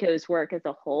Junji Ito's work as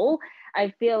a whole,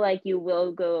 I feel like you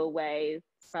will go away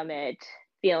from it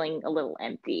feeling a little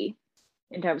empty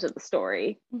in terms of the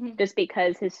story, just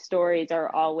because his stories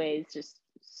are always just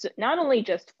not only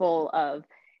just full of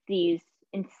these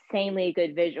insanely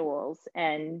good visuals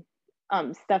and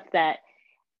stuff that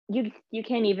you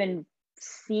can't even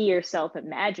see yourself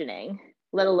imagining,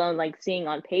 let alone like seeing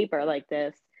on paper like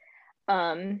this.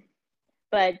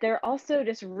 But they're also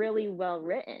just really well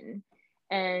written,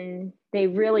 and they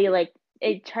really like,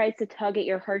 it tries to tug at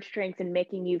your heartstrings and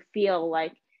making you feel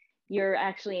like you're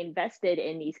actually invested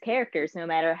in these characters, no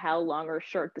matter how long or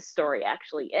short the story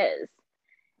actually is.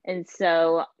 And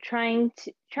so trying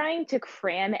to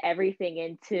cram everything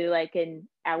into like an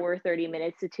hour, 30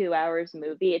 minutes to 2 hours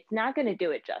movie, it's not going to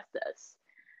do it justice.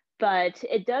 But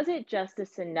it does it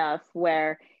justice enough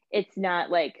where it's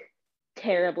not like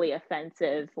terribly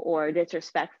offensive or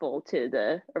disrespectful to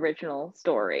the original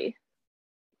story.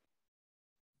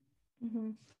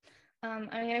 I'm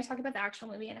going to talk about the actual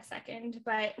movie in a second,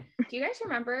 but do you guys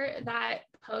remember that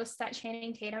post that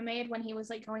Channing Tatum made when he was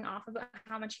like going off about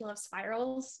how much he loves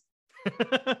spirals?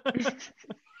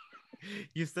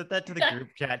 You sent that to the group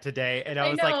chat today, and I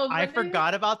was like, I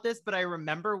forgot about this, but I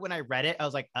remember when I read it, I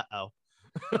was like, uh-oh.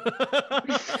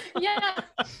 Yeah.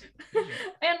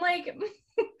 And like,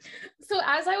 so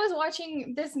as I was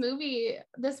watching this movie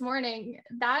this morning,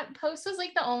 that post was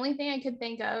like the only thing I could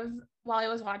think of while I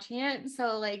was watching it.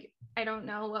 So like, I don't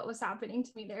know what was happening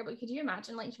to me there, but could you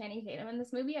imagine like Channing Tatum in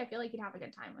this movie? I feel like you'd have a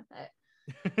good time with it,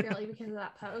 purely because of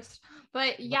that post.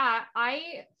 But yeah,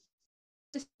 I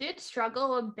just did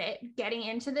struggle a bit getting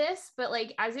into this, but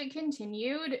like as it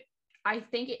continued, I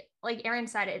think it, like Aaron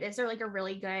said, it is like a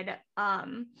really good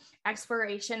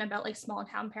exploration about like small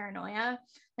town paranoia.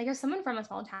 Like as someone from a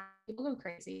small town, people go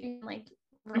crazy in like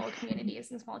rural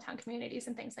communities and small town communities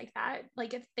and things like that.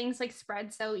 Like if things like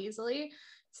spread so easily.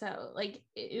 So like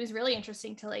it was really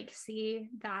interesting to like see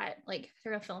that like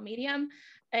through a film medium.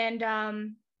 And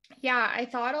yeah, I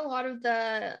thought a lot of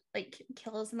the like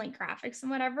kills and like graphics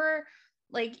and whatever,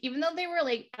 like even though they were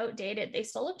like outdated, they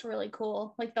still looked really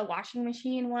cool. Like the washing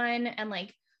machine one, and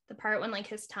like the part when like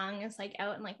his tongue is like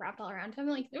out and like wrapped all around him.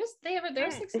 Like there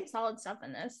was like some solid stuff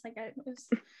in this. Like it was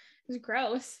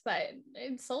gross, but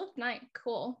it still looked nice,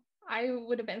 cool. I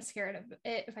would have been scared of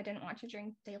it if I didn't watch it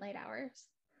during daylight hours.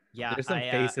 Yeah, there's some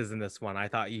faces in this one. I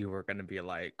thought you were gonna be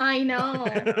like, I know.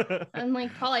 I'm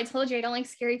like, Paul, I told you I don't like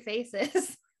scary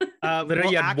faces.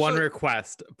 Literally, you had one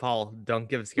request, Paul. Don't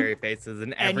give scary faces,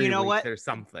 and every week what? There's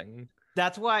something.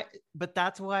 That's why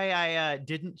I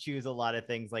didn't choose a lot of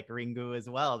things like Ringu as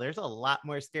well. There's a lot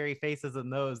more scary faces in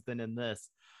those than in this.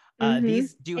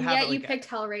 These do and have. Yet you picked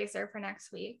Hellraiser for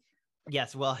next week.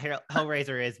 Yes, well,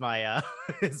 Hellraiser is my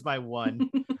is my one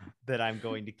that I'm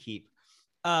going to keep.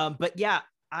 But yeah,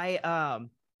 I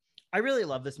really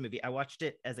love this movie. I watched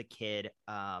it as a kid.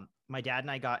 My dad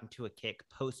and I got into a kick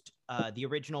post the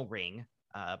original Ring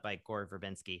by Gore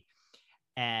Verbinski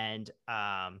and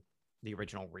the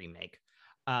original remake.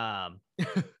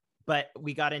 but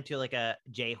we got into like a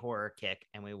J horror kick,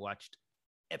 and we watched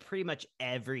pretty much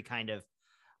every kind of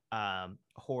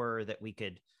horror that we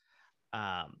could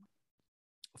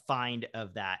find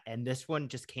of that. And this one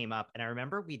just came up, and I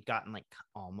remember we'd gotten like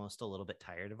almost a little bit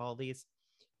tired of all these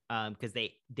because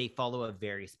they follow a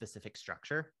very specific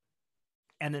structure.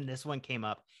 And then this one came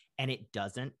up, and it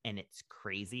doesn't, and it's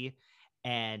crazy.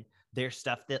 And there's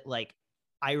stuff that like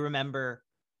I remember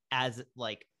as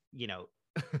like, you know,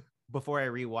 before I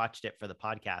rewatched it for the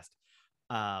podcast,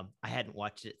 I hadn't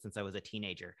watched it since I was a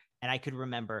teenager, and I could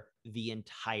remember the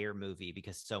entire movie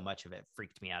because so much of it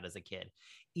freaked me out as a kid.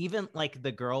 Even like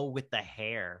the girl with the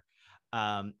hair.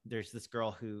 There's this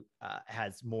girl who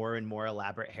has more and more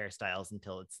elaborate hairstyles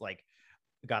until it's like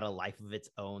got a life of its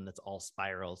own that's all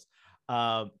spirals.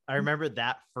 I remember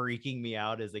that freaking me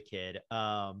out as a kid.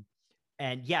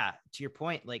 And yeah, to your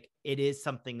point, like it is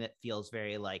something that feels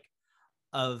very like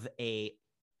of a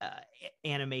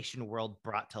animation world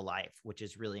brought to life, which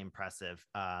is really impressive.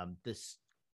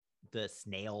 The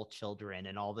snail children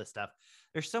and all this stuff.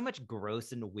 There's so much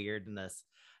gross and weirdness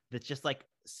that's just like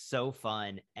so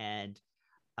fun. And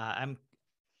I'm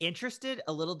interested,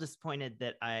 a little disappointed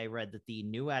that I read that the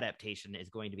new adaptation is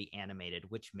going to be animated,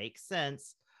 which makes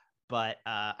sense. But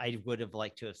I would have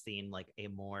liked to have seen like a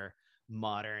more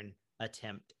modern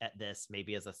attempt at this,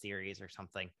 maybe as a series or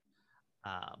something.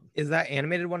 Is that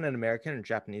animated one an American or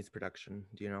Japanese production?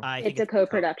 Do you know? I think It's a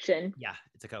co-production. Yeah,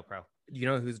 it's a co-pro. Do you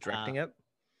know who's directing it?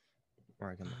 Or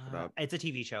I can look it up. It's a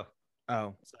TV show.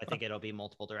 Oh, So I think it'll be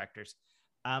multiple directors.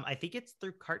 I think it's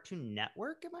through Cartoon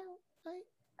Network. Am I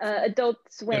right? Adult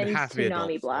Swim's it has to be Adult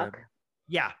Toonami block. Swim.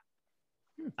 Yeah.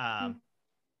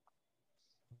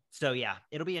 So yeah,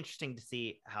 it'll be interesting to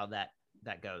see how that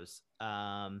goes.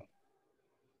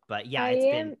 But yeah,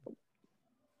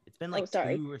 it's been like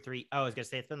 2 or 3. Oh, I was gonna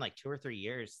say it's been like 2 or 3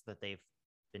 years that they've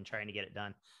been trying to get it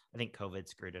done. I think COVID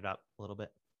screwed it up a little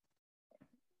bit.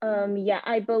 Yeah,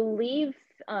 I believe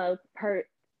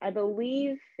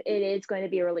it is going to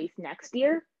be released next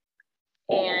year.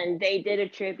 And they did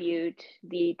attribute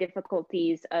the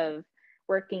difficulties of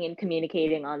working and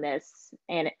communicating on this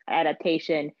and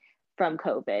adaptation from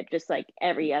COVID, just like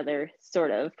every other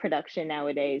sort of production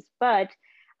nowadays. But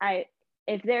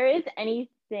if there is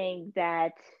anything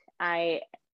that I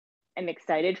am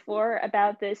excited for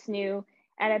about this new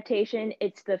adaptation,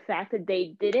 it's the fact that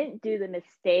they didn't do the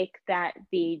mistake that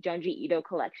the Junji Ito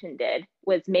collection did,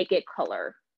 was make it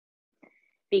color.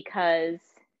 Because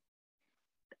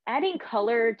adding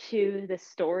color to the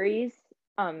stories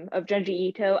of Junji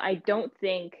Ito, I don't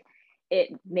think it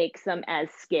makes them as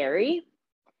scary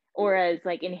or as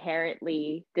like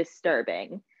inherently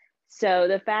disturbing. So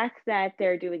the fact that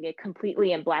they're doing it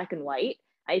completely in black and white,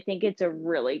 I think it's a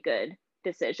really good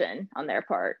decision on their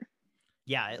part.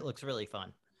 Yeah, it looks really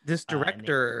fun. This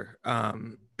director,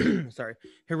 sorry,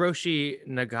 Hiroshi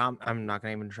Nagami, I'm not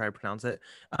gonna even try to pronounce it,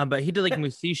 but he did like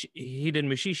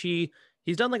Mushishi.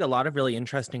 He's done like a lot of really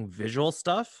interesting visual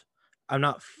stuff. I'm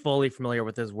not fully familiar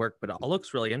with his work, but it all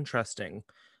looks really interesting.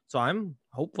 So I'm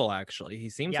hopeful, actually. He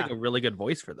seems like a really good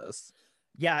voice for this.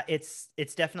 Yeah, it's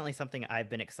definitely something I've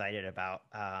been excited about.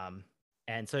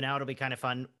 And so now it'll be kind of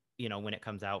fun, you know, when it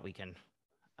comes out, we can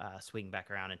swing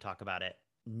back around and talk about it,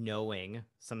 knowing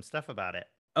some stuff about it.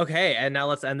 Okay, and now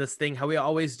let's end this thing how we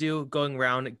always do, going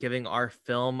around giving our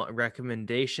film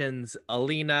recommendations.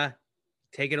 Alina,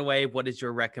 take it away. What is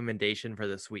your recommendation for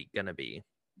this week gonna be?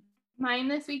 Mine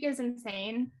this week is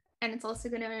Insane, and it's also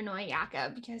going to annoy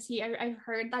Yaka because I've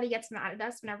heard that he gets mad at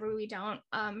us whenever we don't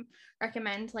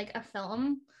recommend like a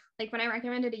film. Like when I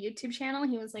recommended a YouTube channel,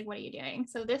 he was like, "What are you doing?"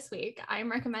 So this week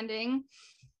I'm recommending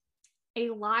a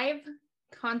live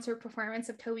concert performance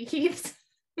of Toby Keith.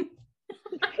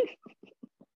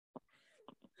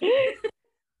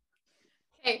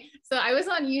 Okay, so I was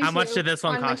on YouTube. How much did this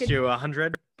one cost you?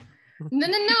 100? No,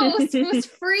 it was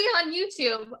free on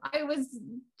YouTube.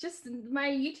 My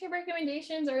YouTube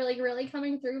recommendations are like really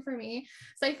coming through for me.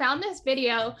 So I found this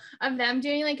video of them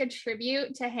doing like a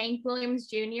tribute to Hank Williams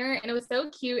Jr. and it was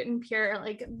so cute and pure.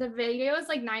 Like the video is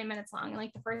like 9 minutes long.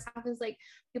 Like the first half is like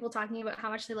people talking about how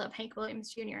much they love Hank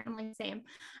Williams Jr. I'm like, same.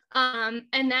 And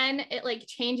then it like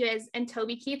changes and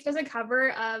Toby Keith does a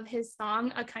cover of his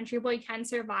song A Country Boy Can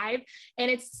Survive,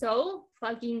 and it's so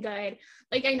fucking good.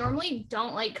 Like I normally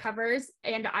don't like covers,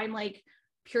 and I'm like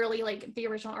purely like the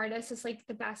original artist is like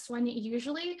the best one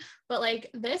usually, but like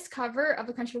this cover of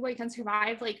A Country Boy Can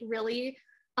Survive like really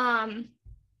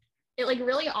it it like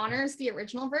really honors the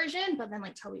original version, but then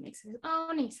like Toby makes it his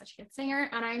own. He's such a good singer,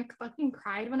 and I fucking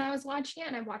cried when I was watching it,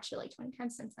 and I've watched it like 20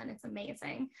 times since then. It's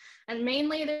amazing. And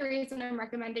mainly the reason I'm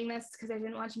recommending this is because I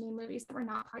didn't watch any movies that were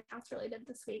not podcast related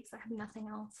this week, so I have nothing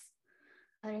else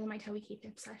other than my Toby Keith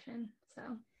obsession. So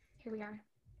here we are.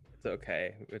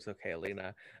 It's okay,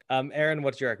 Alina. Aaron,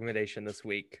 what's your recommendation this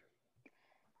week?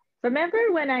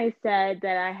 Remember when I said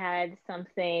that I had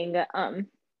something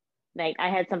like I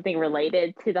had something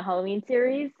related to the Halloween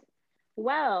series?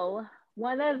 Well,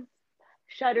 one of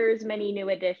Shudder's many new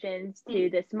additions to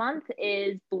this month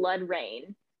is Blood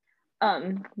Rain,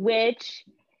 which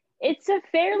it's a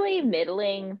fairly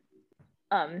middling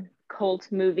cult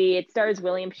movie. It stars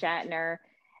William Shatner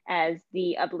as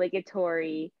the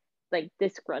obligatory, like,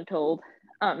 disgruntled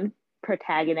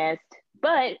protagonist.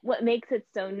 But what makes it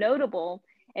so notable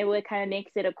and what kind of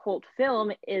makes it a cult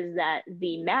film is that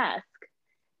the mask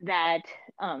that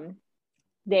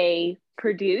they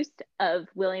produced of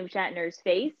William Shatner's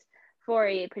face for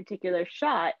a particular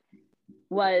shot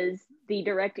was the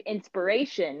direct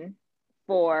inspiration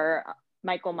for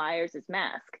Michael Myers'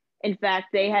 mask. In fact,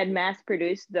 they had mass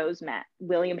produced those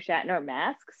William Shatner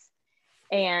masks,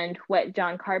 and what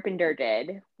John Carpenter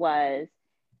did was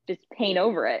just paint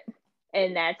over it.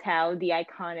 And that's how the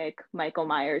iconic Michael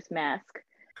Myers mask.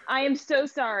 I am so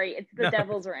sorry. It's The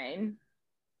Devil's Reign.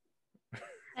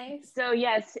 Nice. So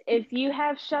yes, if you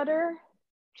have Shudder,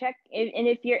 check. And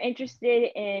if you're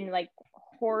interested in like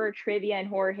horror trivia and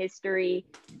horror history,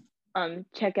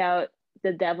 check out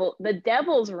The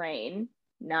Devil's Reign,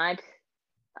 not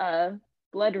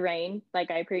Blood Rain,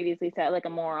 like I previously said, like a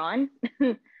moron.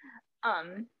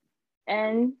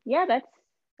 And yeah,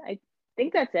 I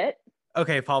think that's it.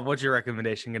 Okay, Paul, what's your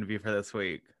recommendation going to be for this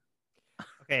week?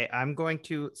 Okay, I'm going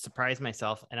to surprise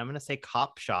myself, and I'm going to say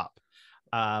Cop Shop.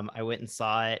 I went and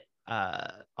saw it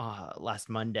last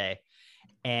Monday,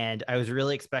 and I was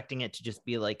really expecting it to just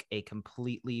be like a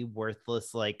completely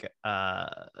worthless, like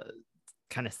kind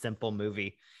of simple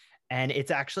movie. And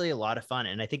it's actually a lot of fun.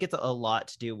 And I think it's a lot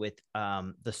to do with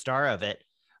the star of it,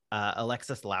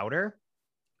 Alexis Louder,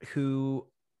 who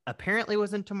apparently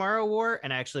was in Tomorrow War.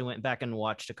 And I actually went back and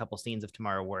watched a couple scenes of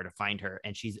Tomorrow War to find her,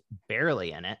 and she's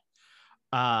barely in it.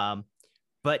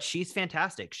 But she's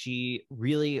fantastic. She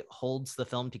really holds the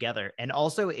film together. And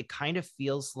also it kind of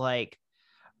feels like,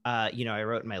 I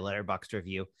wrote in my Letterboxd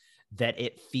review that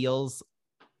it feels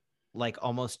like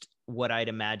almost what I'd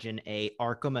imagine a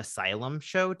Arkham Asylum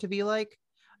show to be like,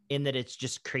 in that it's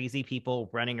just crazy people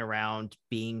running around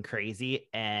being crazy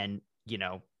and,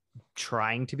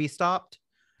 trying to be stopped.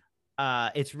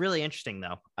 It's really interesting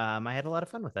though. I had a lot of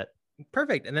fun with it.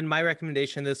 Perfect. And then my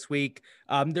recommendation this week,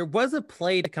 there was a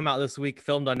play to come out this week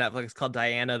filmed on Netflix called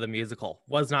Diana the Musical.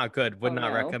 Was not good. Would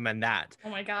not recommend that. Oh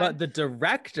my God. But the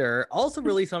director also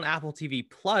released on Apple TV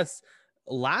Plus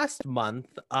last month.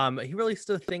 He released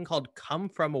a thing called Come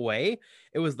From Away.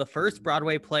 It was the first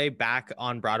Broadway play back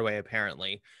on Broadway,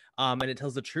 apparently. And it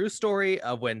tells the true story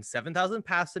of when 7,000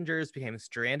 passengers became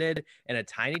stranded in a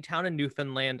tiny town in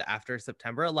Newfoundland after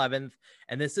September 11th.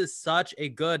 And this is such a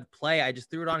good play. I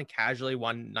just threw it on casually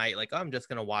one night, like, oh, I'm just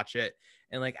going to watch it.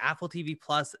 And like Apple TV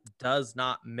Plus does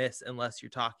not miss unless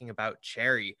you're talking about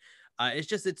Cherry.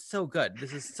 It's so good.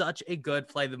 This is such a good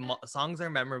play. The songs are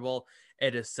memorable.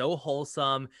 It is so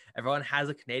wholesome. Everyone has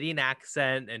a Canadian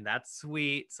accent, and that's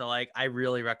sweet. So like, I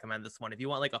really recommend this one. If you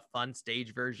want like a fun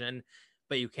stage version,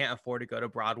 but you can't afford to go to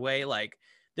Broadway, like,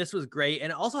 this was great.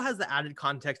 And it also has the added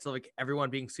context of like everyone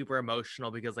being super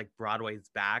emotional because like Broadway's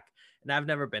back. And I've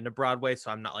never been to Broadway, so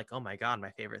I'm not like, oh my God,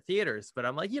 my favorite theaters. But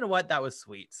I'm like, you know what? That was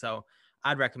sweet. So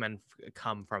I'd recommend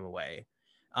Come From Away.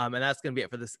 And that's going to be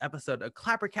it for this episode of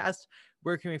Clappercast.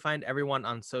 Where can we find everyone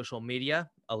on social media?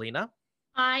 Alina?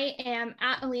 I am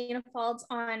at Alina Falds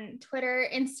on Twitter,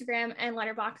 Instagram, and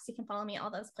Letterboxd. You can follow me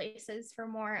all those places for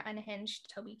more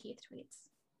unhinged Toby Keith tweets.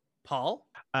 Paul?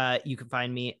 You can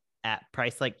find me at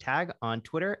PriceLikeTag on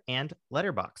Twitter and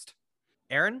Letterboxd.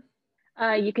 Aaron?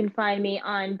 You can find me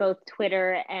on both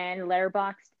Twitter and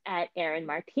Letterboxd at Aaron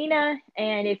Martina.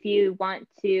 And if you want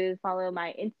to follow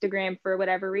my Instagram for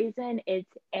whatever reason,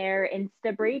 it's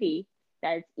AirInstaBrady.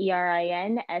 That's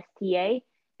ERINSTABRADY.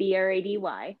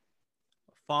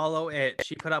 Follow it.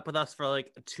 She put up with us for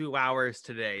like 2 hours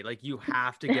today. Like, you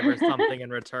have to give her something in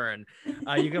return.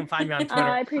 You can find me on Twitter.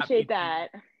 I appreciate that.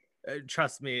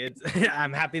 Trust me,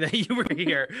 I'm happy that you were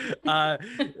here.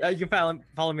 You can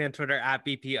follow me on Twitter at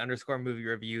BP_movie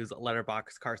reviews,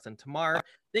 Letterboxd Carson Tamar.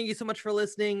 Thank you so much for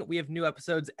listening. We have new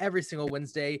episodes every single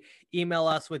Wednesday. Email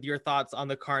us with your thoughts on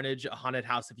the Carnage Haunted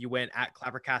House if you win at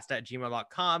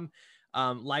clappercast@gmail.com.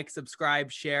 Like,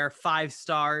 subscribe, share, 5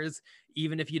 stars.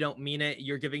 Even if you don't mean it,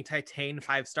 you're giving Titane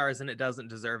 5 stars and it doesn't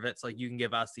deserve it. So you can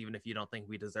give us even if you don't think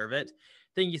we deserve it.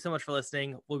 Thank you so much for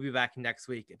listening. We'll be back next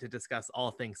week to discuss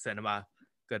all things cinema.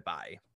 Goodbye.